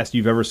drop pass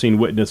you've ever seen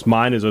witnessed?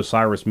 Mine is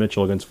Osiris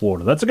Mitchell against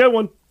Florida. That's a good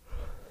one.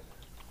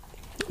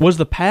 Was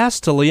the pass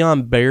to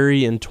Leon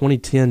Berry in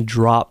 2010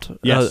 dropped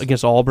Yes.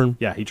 against Auburn?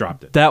 Yeah, he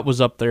dropped it. That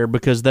was up there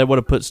because they would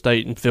have put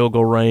State in field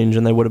goal range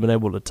and they would have been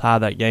able to tie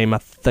that game, I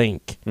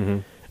think,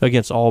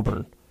 against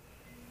Auburn.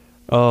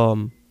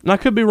 And I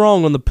could be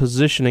wrong on the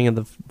positioning of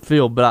the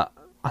field, but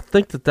I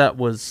think that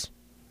was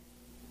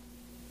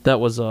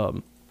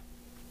in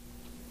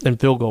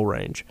field goal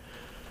range.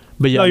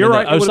 But yeah, No, you're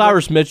right. It would've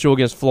Osiris Mitchell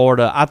against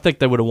Florida, I think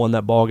they would have won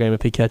that ball game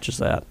if he catches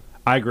that.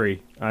 I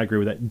agree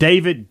with that.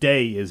 David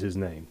Day is his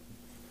name.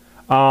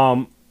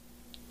 I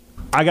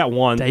got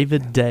one.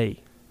 David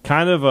Day.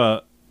 Kind of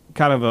a.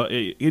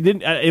 It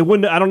didn't. It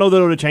wouldn't. I don't know that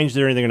it would have changed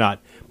it or anything or not.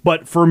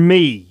 But for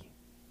me,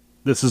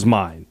 this is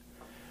mine.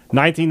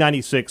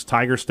 1996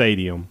 Tiger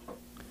Stadium.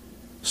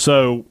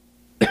 So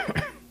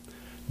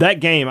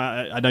that game,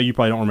 I know you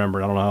probably don't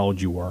remember it. I don't know how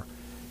old you were.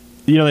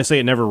 They say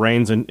it never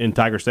rains in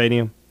Tiger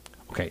Stadium.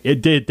 Okay,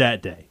 it did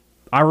that day.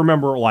 I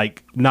remember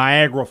like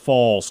Niagara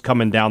Falls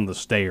coming down the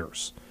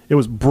stairs. It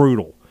was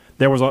brutal.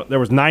 There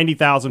was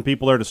 90,000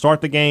 people there to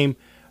start the game.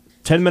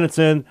 10 minutes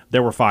in,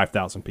 there were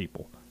 5,000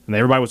 people, and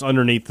everybody was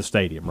underneath the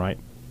stadium. Right.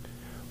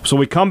 So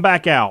we come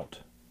back out.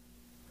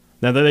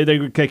 Now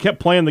they kept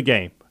playing the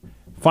game.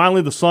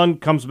 Finally, the sun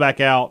comes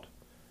back out.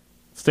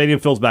 Stadium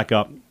fills back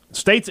up.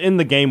 State's in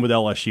the game with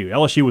LSU.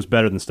 LSU was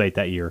better than State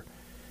that year,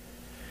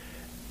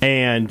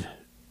 and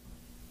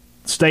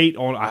State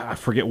on I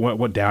forget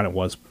what down it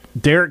was.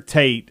 Derek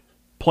Tate,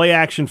 play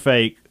action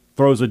fake,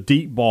 throws a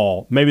deep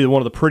ball, maybe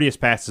one of the prettiest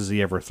passes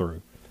he ever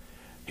threw.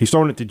 He's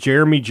throwing it to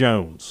Jeremy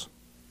Jones.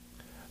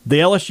 The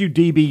LSU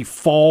DB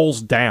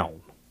falls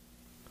down.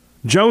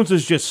 Jones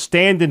is just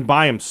standing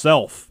by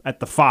himself at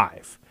the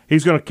 5.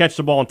 He's going to catch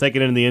the ball and take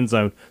it into the end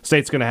zone.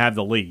 State's going to have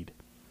the lead.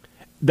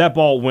 That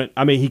ball went,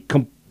 I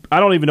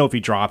don't even know if he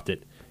dropped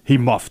it. He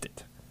muffed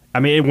it.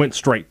 It went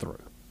straight through.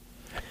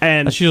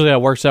 And That's usually how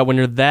it works out when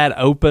you're that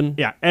open.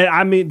 yeah,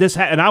 and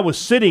and I was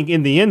sitting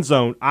in the end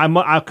zone.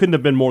 I couldn't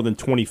have been more than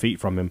 20 feet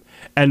from him.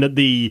 And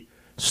the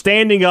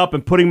standing up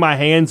and putting my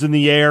hands in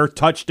the air,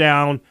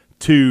 touchdown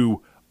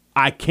to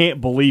I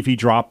can't believe he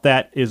dropped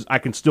that I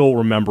can still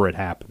remember it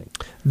happening.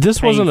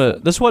 This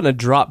wasn't a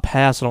drop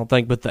pass, I don't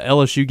think, but the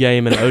LSU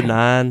game in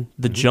 2009,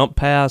 the jump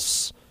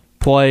pass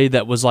play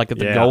that was like at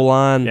the goal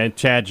line, and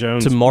Chad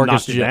Jones to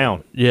Marcus knocked it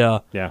down. Yeah,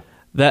 Yeah,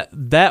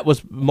 that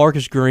was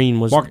Marcus Green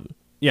was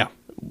yeah,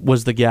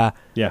 was the guy.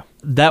 yeah.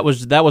 That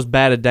was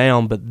batted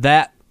down, but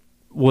that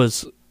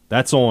was.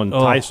 That's on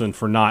Tyson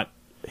for not.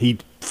 He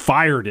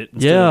fired it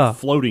instead of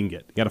floating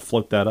it. You got to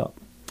float that up.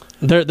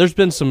 There's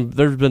been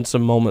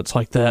some moments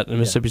like that in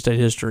Mississippi State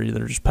history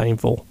that are just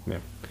painful. Yeah.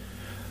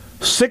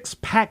 Six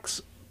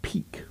Packs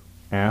Peak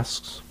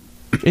asks.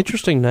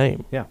 Interesting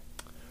name. Yeah.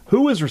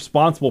 Who is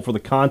responsible for the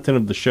content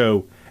of the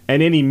show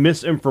and any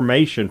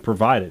misinformation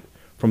provided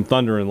from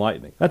Thunder and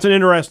Lightning? That's an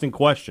interesting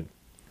question.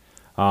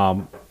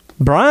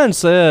 Brian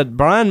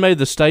made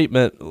the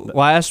statement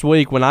last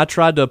week when I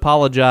tried to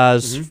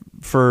apologize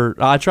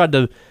I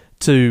tried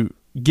to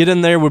get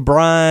in there with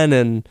Brian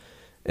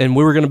and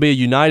we were going to be a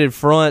united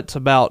front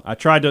about I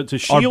tried to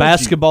shield our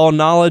basketball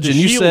knowledge, and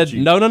you said,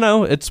 you.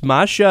 No, it's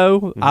my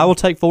show. I will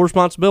take full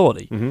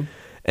responsibility.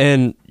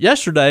 And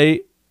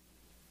yesterday,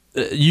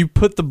 you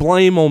put the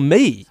blame on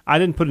me. I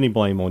didn't put any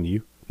blame on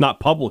you, not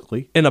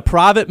publicly. In a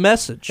private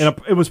message.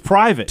 It was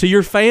private. To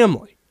your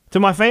family. To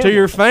my family. To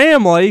your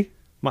family.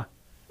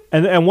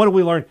 And what do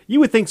we learn?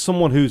 You would think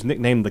someone who's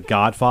nicknamed the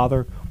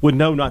Godfather would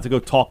know not to go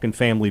talk in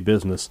family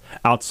business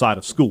outside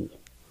of school.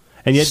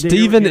 And yet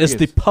Stephen is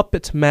the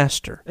puppet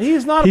master. He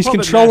is not. He's a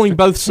puppet controlling master.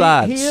 both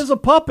sides. He is a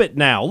puppet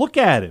now. Look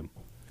at him.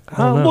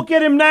 Look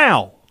at him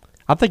now.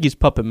 I think he's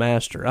puppet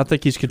master. I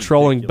think he's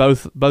controlling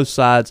both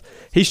sides.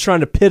 He's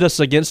trying to pit us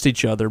against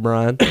each other,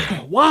 Brian.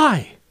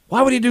 Why?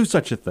 Why would he do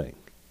such a thing?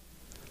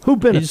 Who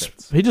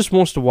benefits? He just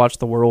wants to watch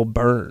the world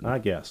burn. I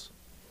guess.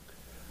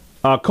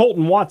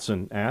 Colton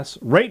Watson asks,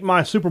 rate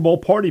my Super Bowl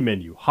party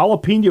menu.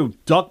 Jalapeno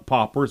duck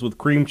poppers with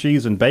cream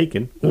cheese and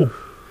bacon.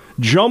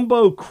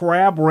 Jumbo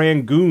crab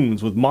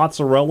rangoons with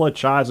mozzarella,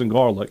 chives, and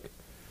garlic.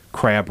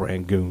 Crab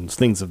rangoons,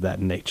 things of that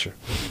nature.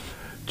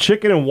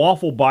 Chicken and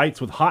waffle bites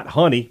with hot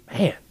honey.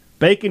 Man.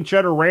 Bacon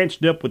cheddar ranch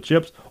dip with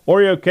chips.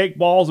 Oreo cake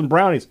balls and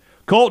brownies.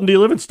 Colton, do you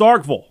live in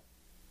Starkville?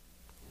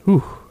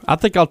 Whew, I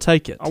think I'll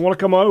take it. I want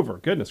to come over.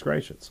 Goodness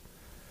gracious.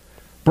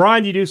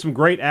 Brian, you do some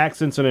great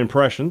accents and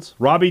impressions.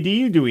 Robbie, do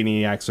you do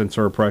any accents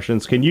or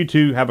impressions? Can you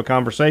two have a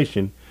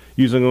conversation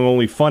using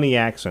only funny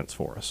accents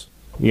for us?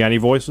 You got any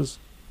voices?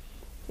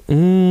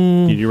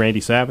 Can you do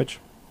Randy Savage?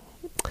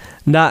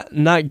 Not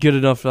good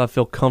enough that I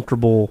feel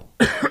comfortable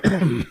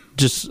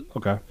just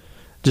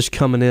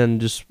coming in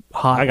just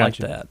hot like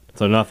that.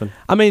 So nothing?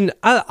 I mean,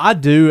 I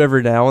do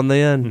every now and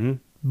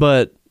then,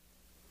 but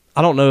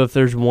I don't know if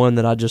there's one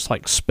that I just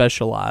like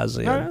specialize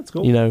in. That's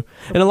cool. You know,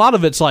 and a lot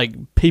of it's like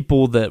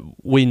people that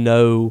we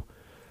know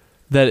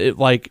that it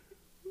like.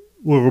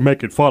 Well, we're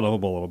making fun of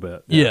them a little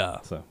bit.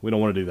 Yeah. So we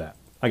don't want to do that.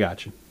 I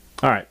got you.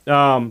 All right.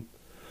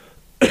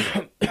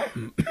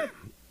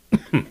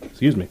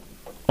 Excuse me.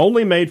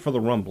 Only Made for the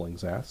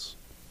Rumblings asks,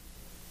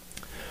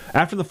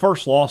 after the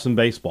first loss in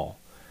baseball,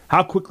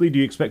 how quickly do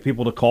you expect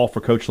people to call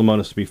for Coach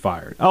Lemonis to be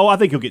fired? Oh, I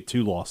think he'll get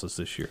 2 losses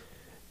this year.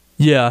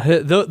 Yeah,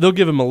 they'll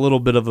give him a little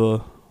bit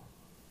of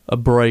a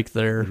break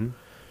there.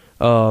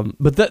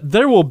 But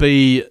there will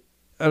be,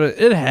 I mean,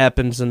 it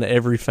happens in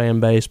every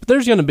fan base, but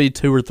there's going to be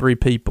 2 or 3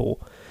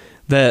 people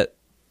that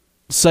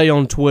say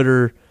on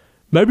Twitter,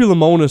 maybe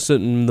Lemonis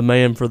isn't the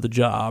man for the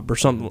job or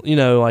something. You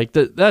know, like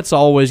that's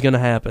always going to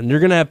happen. You're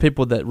going to have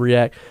people that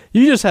react.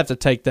 You just have to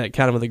take that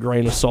kind of with a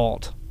grain of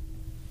salt.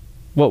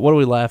 What are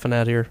we laughing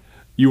at here?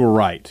 You were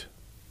right.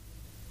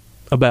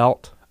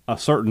 About? A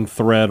certain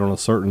thread on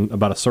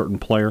about a certain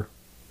player.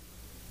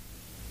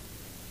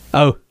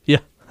 Oh, yeah,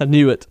 I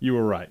knew it. You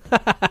were right.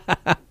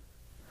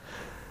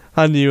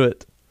 I knew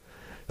it.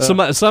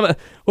 What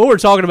we're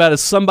talking about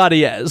is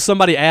somebody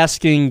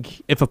asking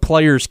if a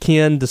player's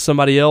kin to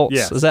somebody else.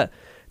 Yes. Is that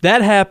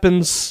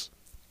happens?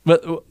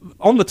 But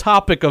on the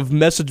topic of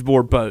message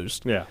board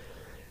post, yeah.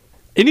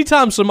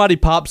 Anytime somebody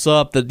pops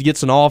up that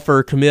gets an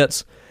offer,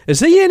 commits, is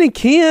he any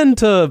kin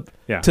to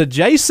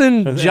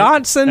Jason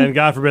Johnson? And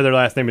God forbid their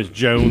last name is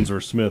Jones or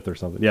Smith or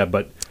something. Yeah,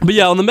 but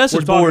yeah, on the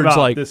message board, it's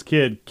like this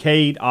kid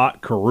Cade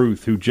Ott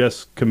Caruth, who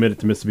just committed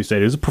to Mississippi State.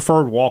 He was a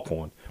preferred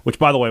walk-on. Which,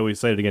 by the way, we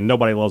say it again,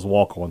 nobody loves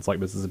walk-ons like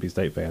Mississippi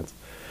State fans.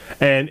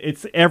 And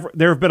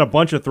there have been a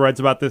bunch of threads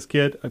about this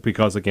kid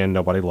because, again,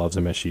 nobody loves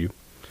MSU.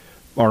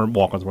 Or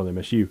walk-ons more than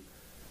MSU.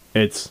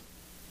 It's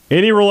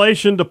any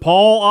relation to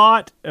Paul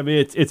Ott? I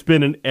mean, it's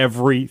been in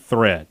every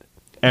thread.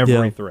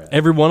 Every thread.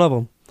 Every one of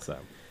them. So,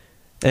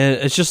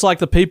 and it's just like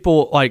the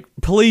people, like,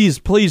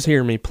 please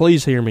hear me.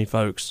 Please hear me,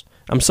 folks.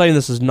 I'm saying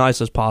this as nice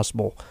as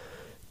possible.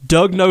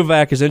 Doug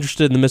Novak is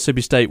interested in the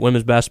Mississippi State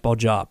women's basketball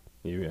job.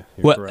 You're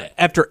correct.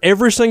 After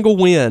every single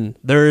win,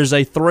 there is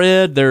a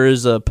thread, there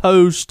is a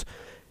post.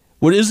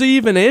 What, is he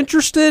even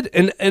interested?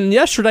 And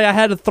yesterday I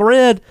had a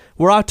thread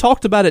where I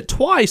talked about it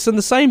twice in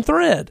the same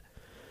thread.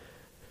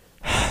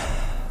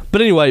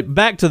 But anyway,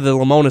 back to the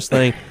Lemonis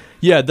thing.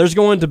 Yeah, there's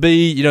going to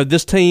be,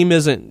 this team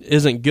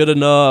isn't good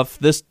enough.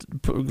 This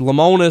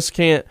Lemonis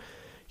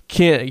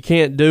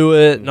can't do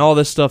it and all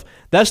this stuff.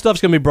 That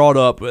stuff's going to be brought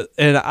up.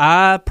 And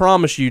I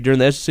promise you, during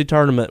the SEC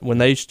tournament, when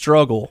they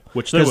struggle,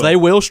 because they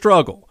will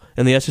struggle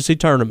in the SEC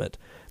tournament,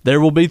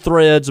 there will be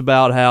threads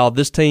about how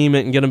this team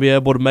isn't going to be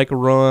able to make a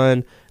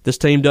run, this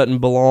team doesn't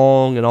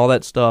belong, and all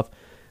that stuff.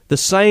 The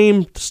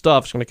same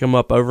stuff's going to come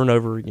up over and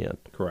over again.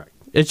 Correct.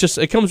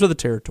 It comes with the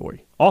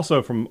territory.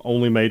 Also from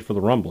Only Made for the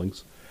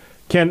Rumblings,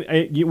 Can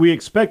we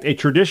expect a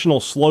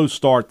traditional slow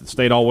start that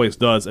State always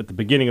does at the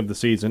beginning of the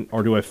season,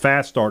 or do a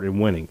fast start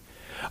in winning?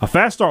 A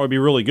fast start would be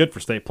really good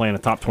for State playing a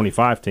top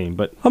 25 team,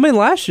 but I mean,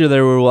 last year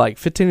they were like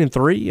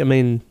 15-3. I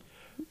mean,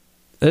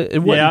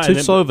 it wasn't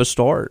too slow of a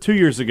start. 2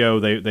 years ago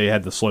they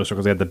had the slow start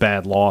because they had the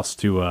bad loss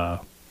to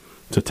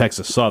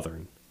Texas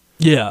Southern.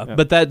 Yeah,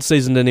 but that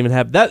season didn't even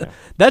have that.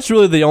 That's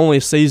really the only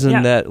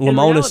season that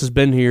Lamonis has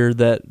been here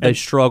that they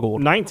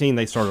struggled. 19,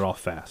 they started off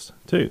fast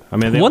too. I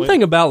mean, one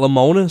thing about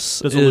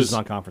Lamonis is lose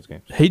non-conference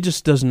games. He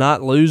just does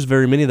not lose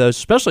very many of those,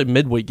 especially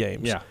midweek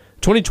games. Yeah,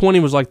 2020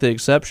 was like the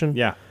exception.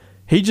 Yeah,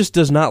 he just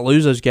does not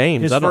lose those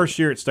games. His first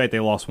year at State, they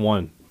lost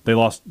one. They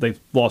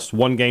lost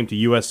one game to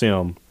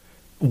USM,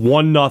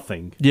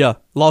 1-0. Yeah,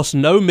 lost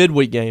no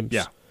midweek games.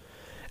 Yeah,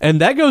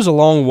 and that goes a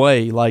long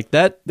way. Like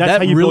that. That's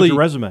how you really, build your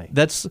resume.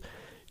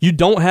 You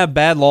don't have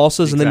bad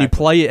losses, and then you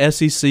play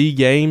SEC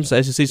games,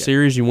 SEC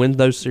series, you win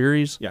those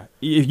series. Yeah.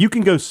 If you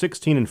can go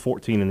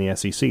 16-14 in the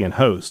SEC and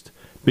host,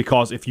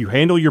 because if you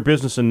handle your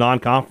business in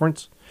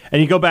non-conference,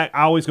 and you go back,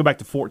 I always go back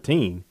to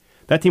 14,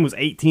 that team was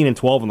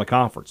 18-12 in the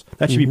conference.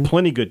 That should be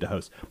plenty good to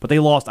host. But they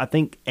lost, I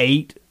think,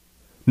 8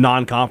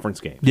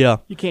 non-conference games. Yeah.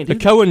 You can't do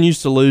that. Cohen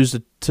used to lose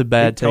to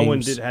bad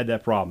teams. Cohen had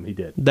that problem. He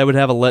did. They would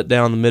have a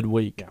letdown in the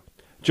midweek. Yeah.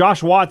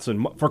 Josh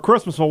Watson, for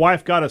Christmas, my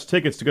wife got us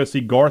tickets to go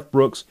see Garth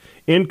Brooks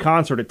in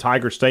concert at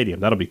Tiger Stadium.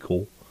 That'll be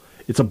cool.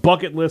 It's a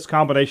bucket list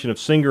combination of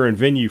singer and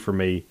venue for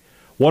me.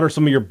 What are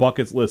some of your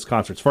bucket list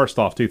concerts? First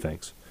off, 2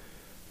 things.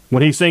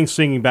 When he sings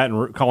calling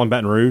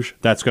Baton Rouge,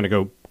 that's going to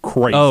go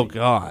crazy. Oh,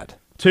 God.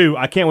 2,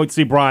 I can't wait to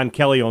see Brian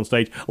Kelly on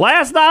stage.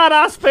 Last night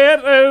I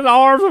spent in the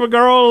arms of a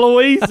girl in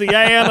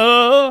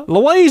Louisiana.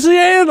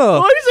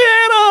 Louisiana!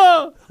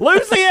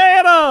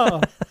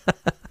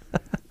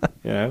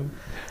 You know?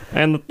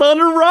 And the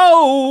thunder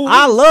rolls.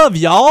 I love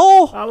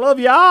y'all.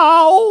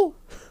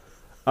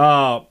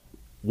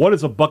 What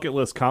is a bucket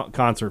list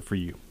concert for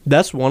you?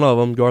 That's one of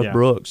them, Garth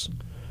Brooks.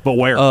 But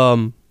where?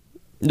 In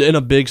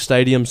a big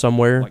stadium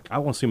somewhere. Like I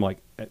want to see him like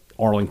at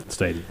Arlington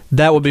Stadium.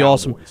 That would be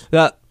awesome.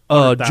 That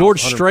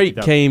George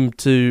Strait came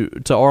to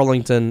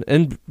Arlington,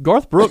 and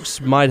Garth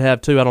Brooks might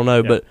have too. I don't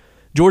know, but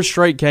George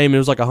Strait came. It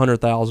was like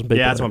 100,000 people.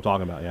 Yeah, that's what I'm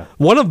talking about. Yeah.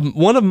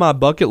 One of my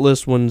bucket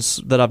list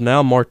ones that I've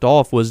now marked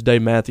off was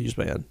Dave Matthews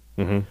Band.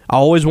 Mm-hmm. I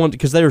always wanted,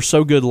 because they were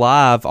so good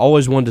live, I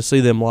always wanted to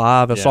see them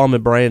live. I saw them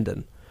at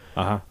Brandon.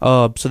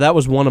 So that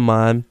was one of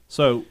mine.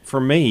 So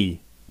for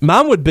me,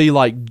 mine would be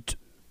like,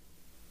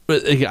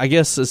 I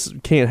guess this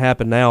can't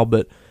happen now,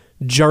 but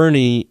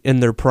Journey in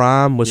their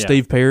prime with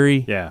Steve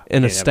Perry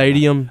in a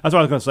stadium. That's what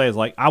I was going to say, is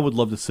like, I would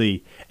love to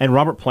see, and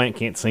Robert Plant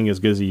can't sing as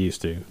good as he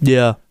used to.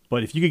 Yeah.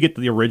 But if you could get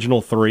the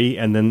original 3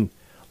 and then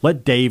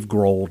let Dave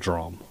Grohl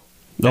drum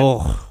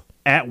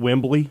at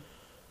Wembley.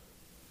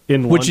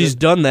 Which he's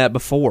done that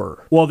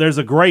before. Well, there's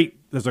a great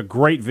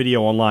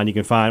video online you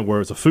can find where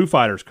it's a Foo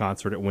Fighters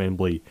concert at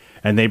Wembley,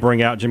 and they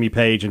bring out Jimmy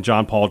Page and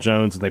John Paul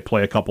Jones, and they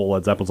play a couple of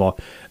Led Zeppelin songs.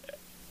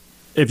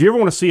 If you ever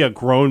want to see a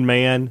grown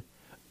man,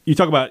 if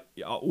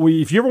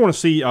you ever want to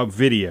see a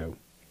video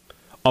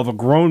of a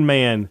grown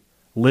man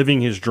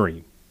living his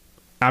dream,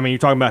 I mean, you're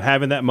talking about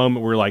having that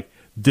moment where you're like,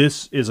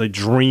 this is a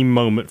dream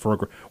moment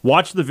for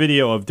watch the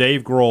video of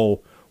Dave Grohl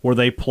where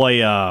they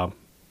play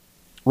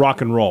rock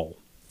and roll.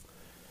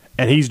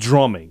 And he's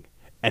drumming.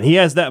 And he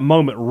has that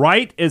moment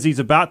right as he's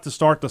about to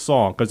start the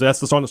song, because that's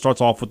the song that starts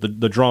off with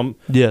the drum.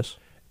 Yes.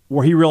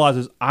 Where he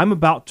realizes, I'm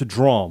about to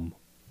drum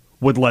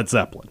with Led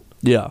Zeppelin.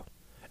 Yeah.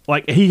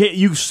 Like,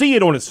 you see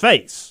it on his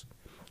face.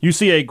 You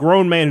see a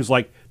grown man who's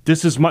like,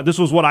 this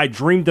was what I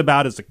dreamed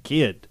about as a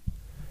kid,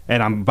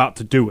 and I'm about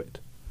to do it.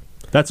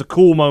 That's a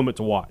cool moment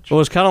to watch.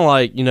 Well, it's kind of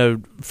like,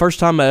 first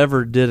time I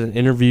ever did an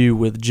interview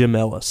with Jim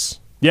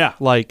Ellis. Yeah.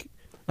 Like,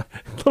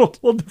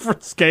 little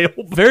different scale.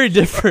 Very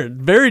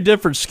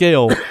different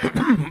scale,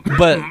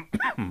 but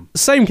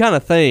same kind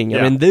of thing. Yeah.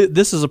 I mean,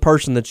 this is a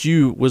person that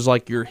was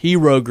like your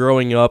hero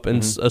growing up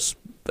and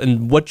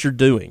what you're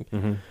doing.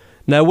 Mm-hmm.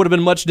 Now, it would have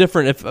been much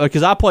different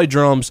because I play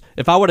drums.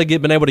 If I would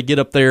have been able to get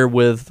up there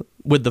with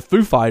the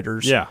Foo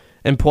Fighters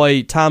and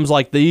play Times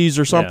Like These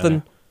or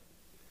something.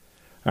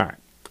 Yeah. All right.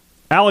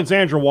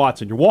 Alexandra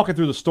Watson, you're walking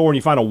through the store and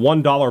you find a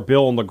 $1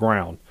 bill on the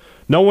ground.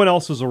 No one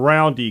else is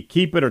around. Do you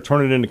keep it or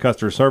turn it into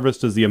customer service?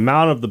 Does the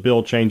amount of the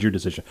bill change your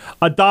decision?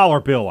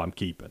 $1 bill I'm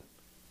keeping.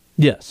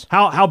 Yes.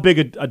 How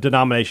big a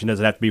denomination does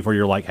it have to be before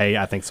you're like, hey,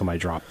 I think somebody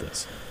dropped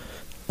this?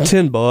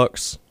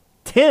 $10.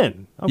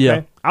 10? Okay.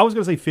 Yeah. I was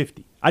going to say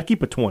 50. I'd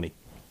keep a 20.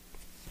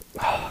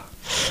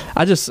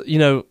 I just,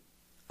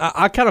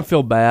 I kind of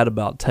feel bad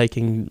about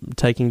taking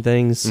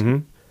things. Mm-hmm.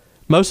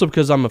 Mostly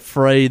because I'm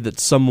afraid that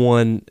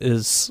someone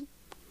is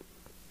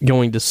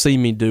going to see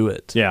me do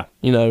it. Yeah.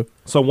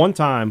 So one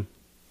time,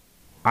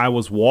 I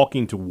was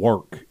walking to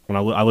work when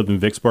I lived in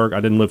Vicksburg.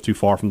 I didn't live too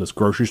far from this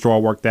grocery store I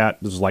worked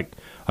at. This was like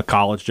a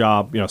college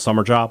job,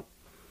 summer job.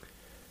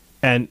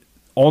 And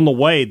on the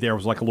way, there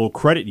was like a little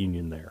credit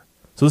union there.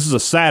 So this is a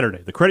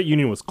Saturday. The credit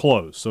union was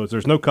closed, so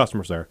there's no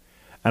customers there.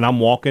 And I'm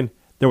walking.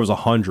 There was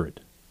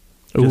 100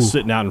 just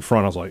sitting out in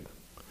front. I was like,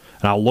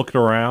 and I looked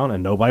around,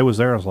 and nobody was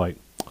there. I was like,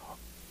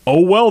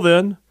 oh, well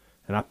then.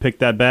 And I picked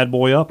that bad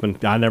boy up,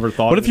 and I never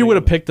thought. What if you would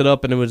have picked it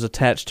up and it was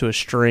attached to a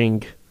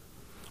string?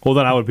 Well,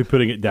 then I would be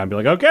putting it down, and be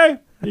like, okay,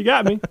 you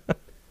got me.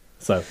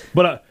 So,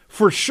 but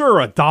for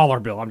sure, a dollar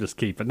bill I'm just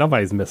keeping.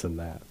 Nobody's missing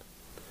that.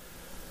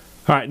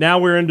 All right, now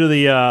we're into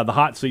the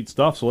hot seat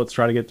stuff, so let's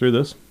try to get through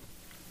this.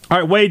 All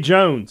right, Wade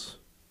Jones.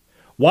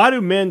 Why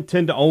do men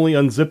tend to only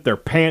unzip their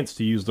pants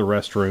to use the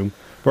restroom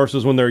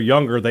versus when they're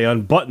younger, they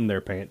unbutton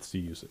their pants to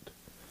use it?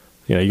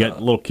 You know, you got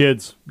little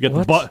kids, you get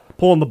the butt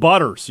pulling the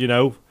butters, you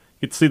know, you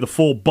get to see the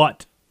full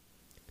butt.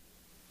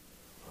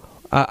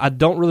 I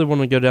don't really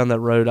want to go down that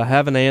road. I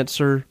have an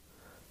answer,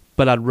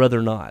 but I'd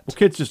rather not. Well,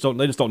 kids just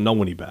don't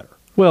know any better.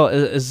 Well,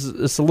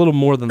 it's a little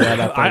more than that,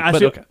 I think. I but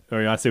see, okay.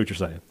 I see what you're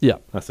saying. Yeah.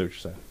 I see what you're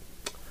saying.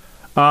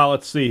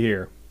 Let's see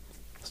here.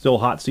 Still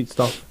hot seat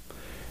stuff.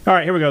 All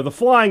right, here we go. The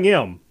Flying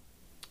M.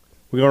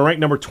 We're going to rank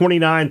number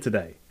 29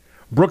 today.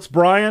 Brooks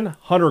Bryan,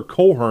 Hunter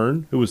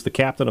Colhern, who was the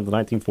captain of the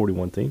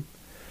 1941 team.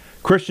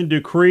 Christian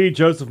Dupree,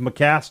 Joseph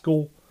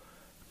McCaskill,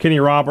 Kenny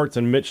Roberts,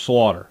 and Mitch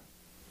Slaughter.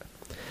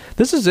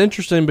 This is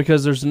interesting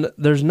because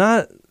there's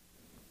not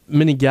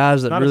many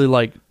guys that really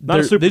like.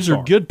 These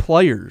are good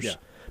players, yeah.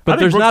 But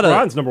there's Brooks not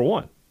Bryan's number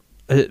one.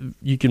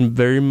 You can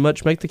very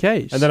much make the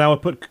case. And then I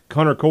would put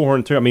Hunter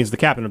Colhern too. I mean, he's the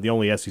captain of the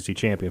only SEC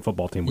champion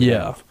football team we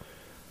have.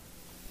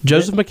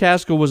 Joseph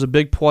McCaskill was a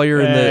big player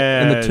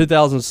in the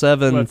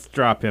 2007. Let's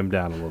drop him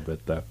down a little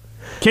bit though.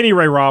 Kenny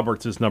Ray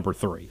Roberts is number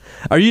 3.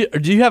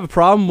 Do you have a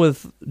problem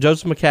with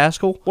Joseph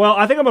McCaskill? Well,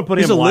 I think I'm going to put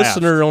him last. He's a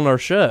listener on our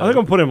show. I think I'm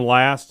going to put him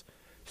last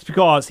just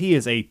because he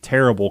is a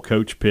terrible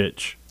coach.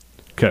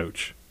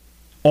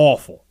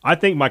 Awful. I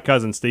think my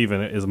cousin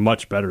Steven is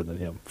much better than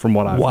him from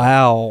what I've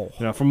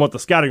heard. From what the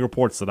scouting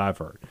reports that I've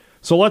heard.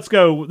 So let's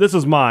go. This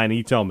is mine.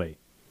 You tell me.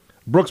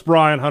 Brooks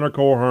Bryan, Hunter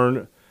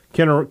Colhern,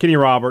 Kenny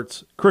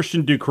Roberts,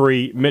 Christian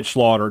Dupree, Mitch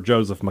Slaughter,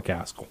 Joseph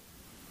McCaskill.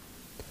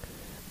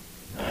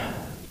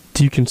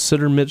 Do you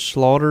consider Mitch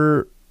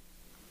Slaughter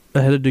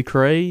ahead of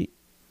Dupree?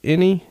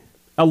 Any?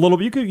 A little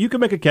bit. You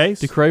could make a case.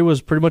 Dupree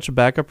was pretty much a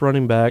backup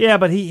running back. Yeah,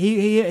 but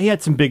he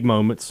had some big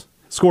moments.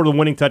 Scored the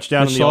winning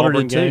touchdown in the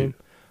Auburn game.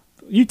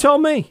 You tell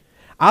me.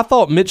 I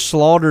thought Mitch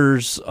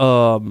Slaughter's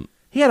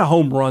he had a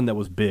home run that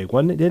was big,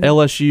 wasn't it? Didn't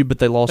LSU, but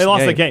they lost. They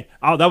lost the game.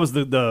 Oh, that was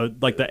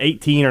the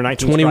 18 or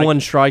 19. 21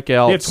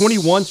 strikeouts. They have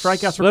 21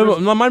 strikeouts. For Chris?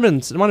 It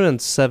might have been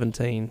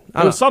 17. It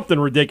was something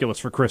ridiculous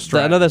for Chris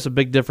Stratton. I know that's a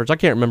big difference. I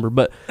can't remember,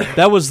 but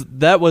that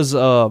was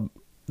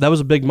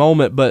a big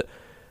moment. But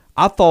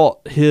I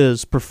thought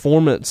his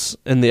performance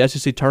in the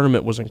SEC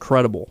tournament was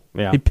incredible.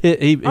 Yeah,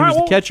 he was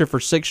the catcher for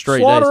 6 straight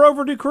days. Slaughter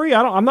over Dupree.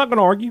 I'm not going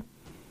to argue.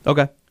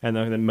 Okay, and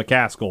then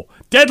McCaskill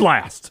dead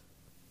last.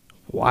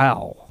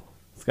 Wow.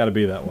 It's got to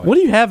be that way. What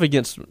do you have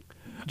against Joseph?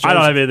 I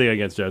don't have anything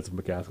against Joseph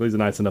McCaskill. He's a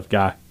nice enough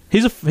guy.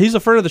 He's a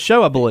friend of the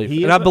show, I believe.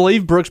 And I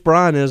believe Brooks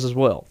Bryan is as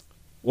well.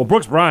 Well,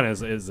 Brooks Bryan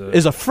is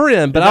a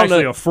friend, but I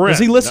don't know. A friend. Does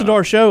he listen to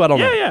our show? I don't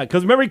know. Yeah,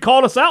 because remember he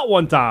called us out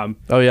one time.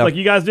 Oh, yeah. Like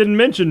you guys didn't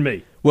mention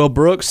me. Well,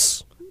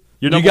 Brooks,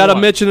 you got to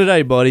mention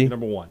today, buddy.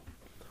 Number 1.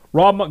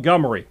 Rob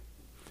Montgomery.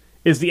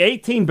 Is the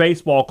 18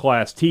 baseball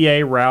class,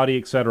 TA, Rowdy,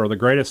 etc., the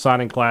greatest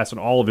signing class in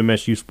all of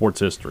MSU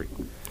sports history?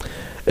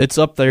 It's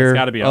up there. It's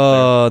got to be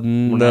up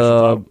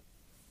there.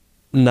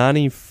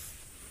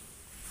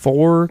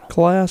 94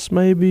 class,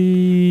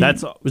 maybe.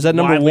 Was that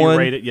number 1?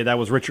 Rated. Yeah, that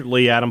was Richard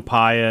Lee, Adam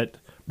Pyatt,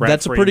 Brad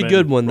That's Freeman, a pretty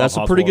good one. That's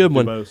a pretty good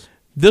one. Dubose.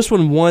 This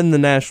one won the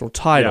national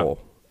title.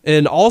 Yeah.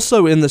 And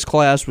also in this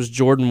class was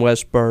Jordan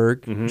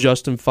Westberg,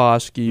 Justin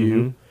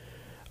Foscue.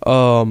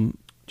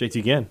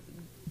 JT Ginn.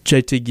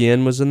 JT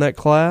Ginn was in that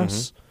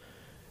class.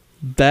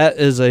 That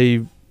is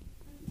a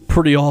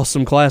pretty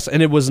awesome class,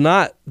 and it was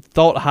not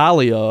thought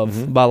highly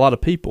of by a lot of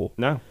people.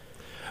 No.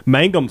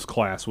 Mangum's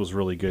class was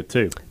really good,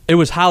 too. It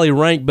was highly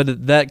ranked,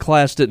 but that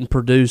class didn't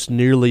produce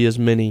nearly as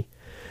many.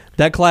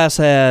 That class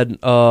had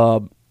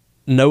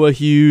Noah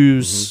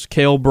Hughes,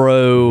 Cale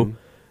Bro,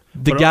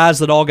 the guys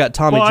that all got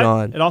Tommy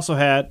John. It also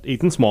had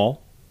Ethan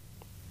Small.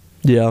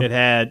 Yeah. It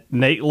had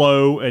Nate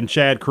Lowe and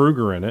Chad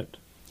Kruger in it.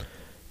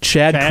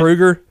 Chad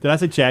Kruger? Did I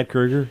say Chad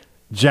Kruger?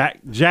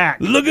 Jack.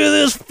 Look at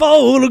this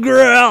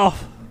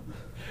photograph.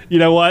 You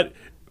know what?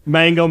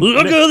 Mangum.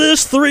 Look at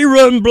this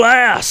 3-run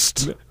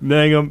blast.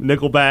 Mangum,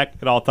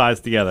 Nickelback. It all ties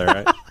together,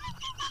 right?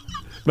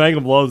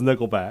 Mangum loves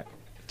Nickelback.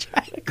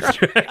 Jack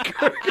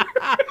Kruger.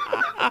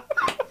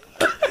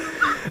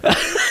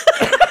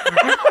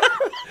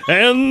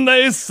 And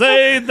they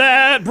say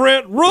that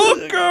Brent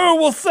Rooker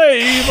will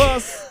save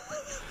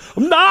us.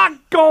 I'm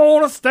not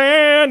going to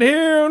stand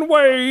here and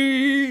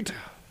wait.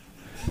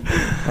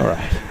 All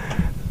right.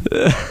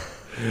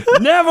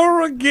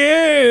 Never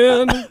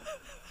again.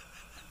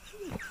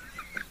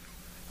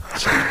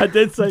 I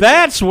did say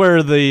that's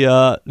where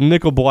the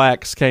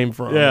Nickelblacks came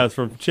from. Yeah, it's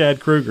from Chad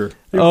Kruger.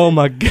 Oh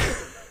my God.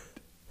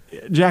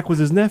 Jack was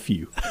his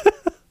nephew.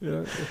 They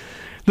didn't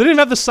even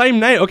have the same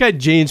name. Okay,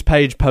 Gene's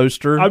Page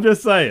poster. I'm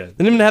just saying.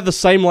 They didn't even have the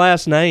same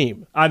last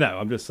name. I know.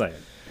 I'm just saying.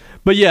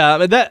 But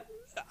yeah,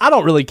 I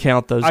don't really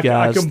count those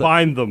guys. I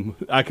combined them.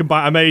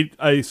 I made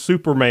a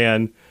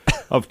Superman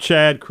of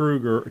Chad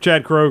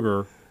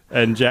Kroger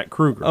and Jack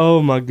Kruger.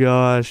 Oh my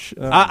gosh,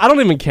 I don't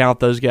even count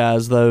those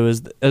guys though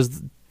as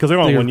because they're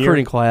only the 1 year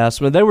recruiting class.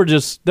 But they were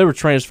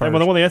transfers.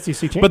 They won the SEC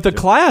championship. But the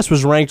class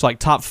was ranked like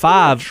top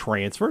 5.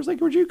 Transfers, like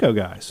were JUCO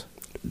guys.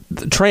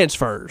 The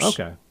transfers.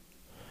 Okay.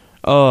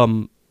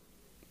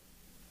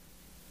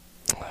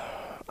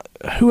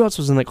 Who else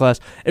was in that class?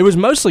 It was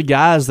mostly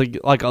guys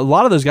that, like, a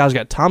lot of those guys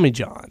got Tommy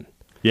John.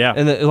 Yeah.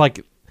 And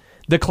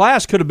the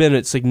class could have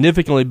been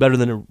significally better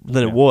than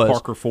it was.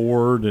 Parker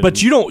Ford.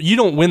 But you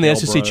don't win the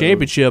SEC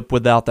championship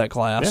without that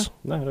class.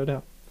 Yeah, no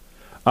doubt.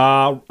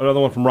 Another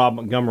one from Rob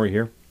Montgomery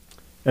here.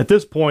 At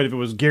this point, if it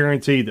was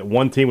guaranteed that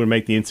one team would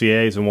make the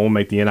NCAAs and one would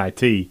make the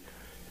NIT,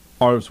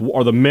 are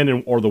the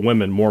men or the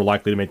women more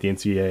likely to make the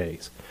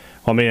NCAAs?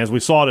 I mean, as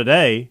we saw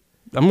today,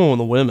 I'm going with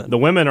the women. The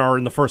women are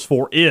in the first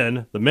 4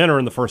 in. The men are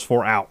in the first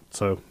 4 out.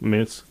 So I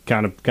mean, it's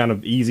kind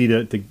of easy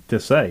to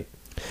say.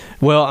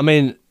 Well, I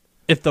mean,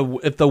 if the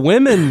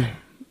women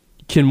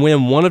can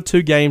win one of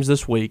 2 games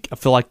this week, I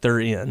feel like they're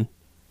in.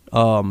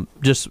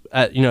 Just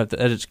at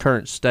its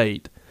current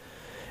state,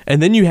 and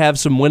then you have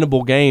some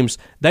winnable games.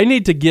 They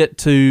need to get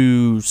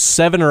to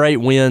 7 or 8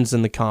 wins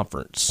in the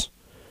conference.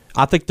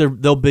 I think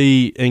they'll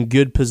be in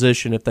good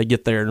position if they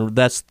get there, and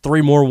that's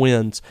 3 more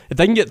wins. If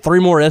they can get 3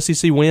 more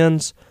SEC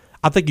wins,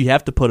 I think you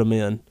have to put them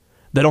in.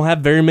 They don't have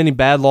very many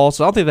bad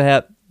losses. I don't think they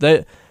have.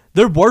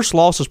 Their worst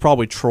loss is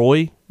probably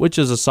Troy, which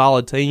is a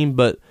solid team,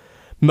 but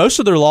most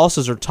of their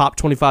losses are top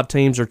 25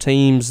 teams or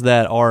teams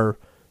that are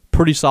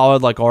pretty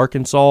solid, like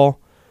Arkansas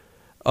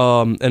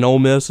and Ole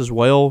Miss as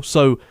well.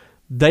 So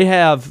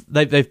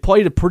they've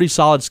played a pretty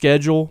solid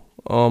schedule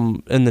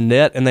in the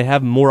net, and they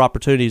have more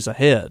opportunities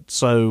ahead.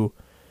 So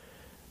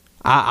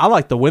I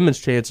like the women's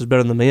chances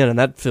better than the men, and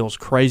that feels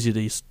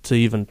crazy to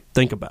even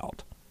think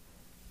about.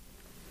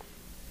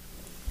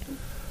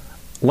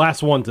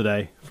 Last one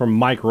today from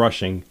Mike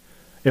Rushing.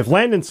 If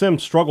Landon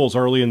Sims struggles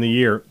early in the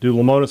year, do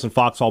Lemonis and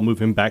Foxhall move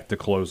him back to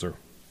closer?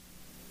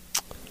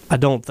 I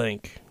don't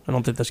think that's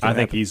going to happen. I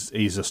think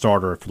he's a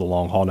starter for the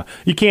long haul now.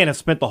 You can't have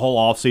spent the whole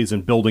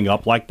offseason building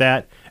up like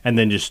that and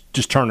then just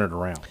turn it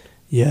around.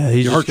 Yeah,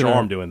 you hurt your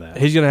arm doing that.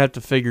 He's going to have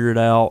to figure it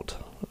out,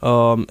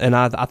 and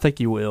I think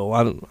he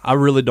will. I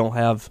really don't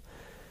have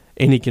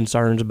any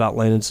concerns about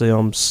Landon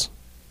Sims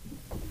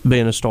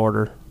being a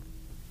starter.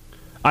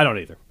 I don't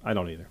either.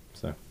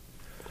 So,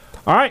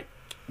 all right.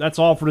 That's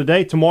all for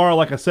today. Tomorrow,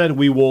 like I said,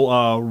 we will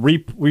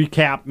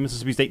recap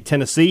Mississippi State,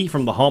 Tennessee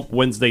from the Hump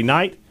Wednesday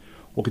night.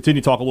 We'll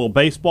continue to talk a little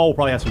baseball. We'll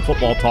probably have some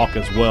football talk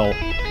as well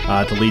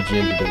to lead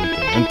you into the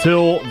weekend.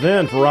 Until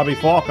then, for Robbie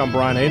Falk, I'm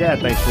Brian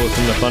Haydad. Thanks for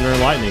listening to Thunder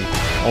and Lightning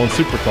on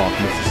Super Talk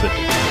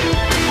Mississippi.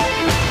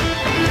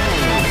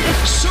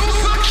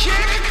 Super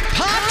Kick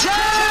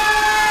Podcast!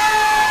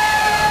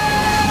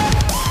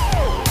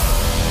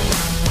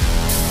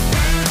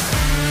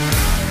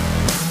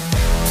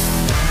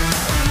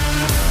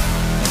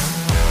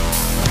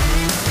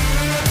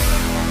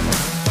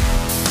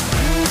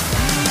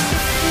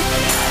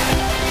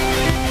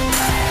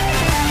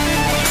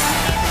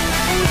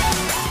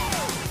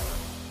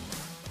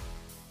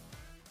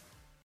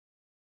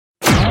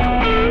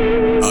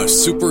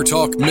 Super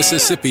Talk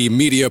Mississippi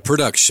Media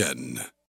Production.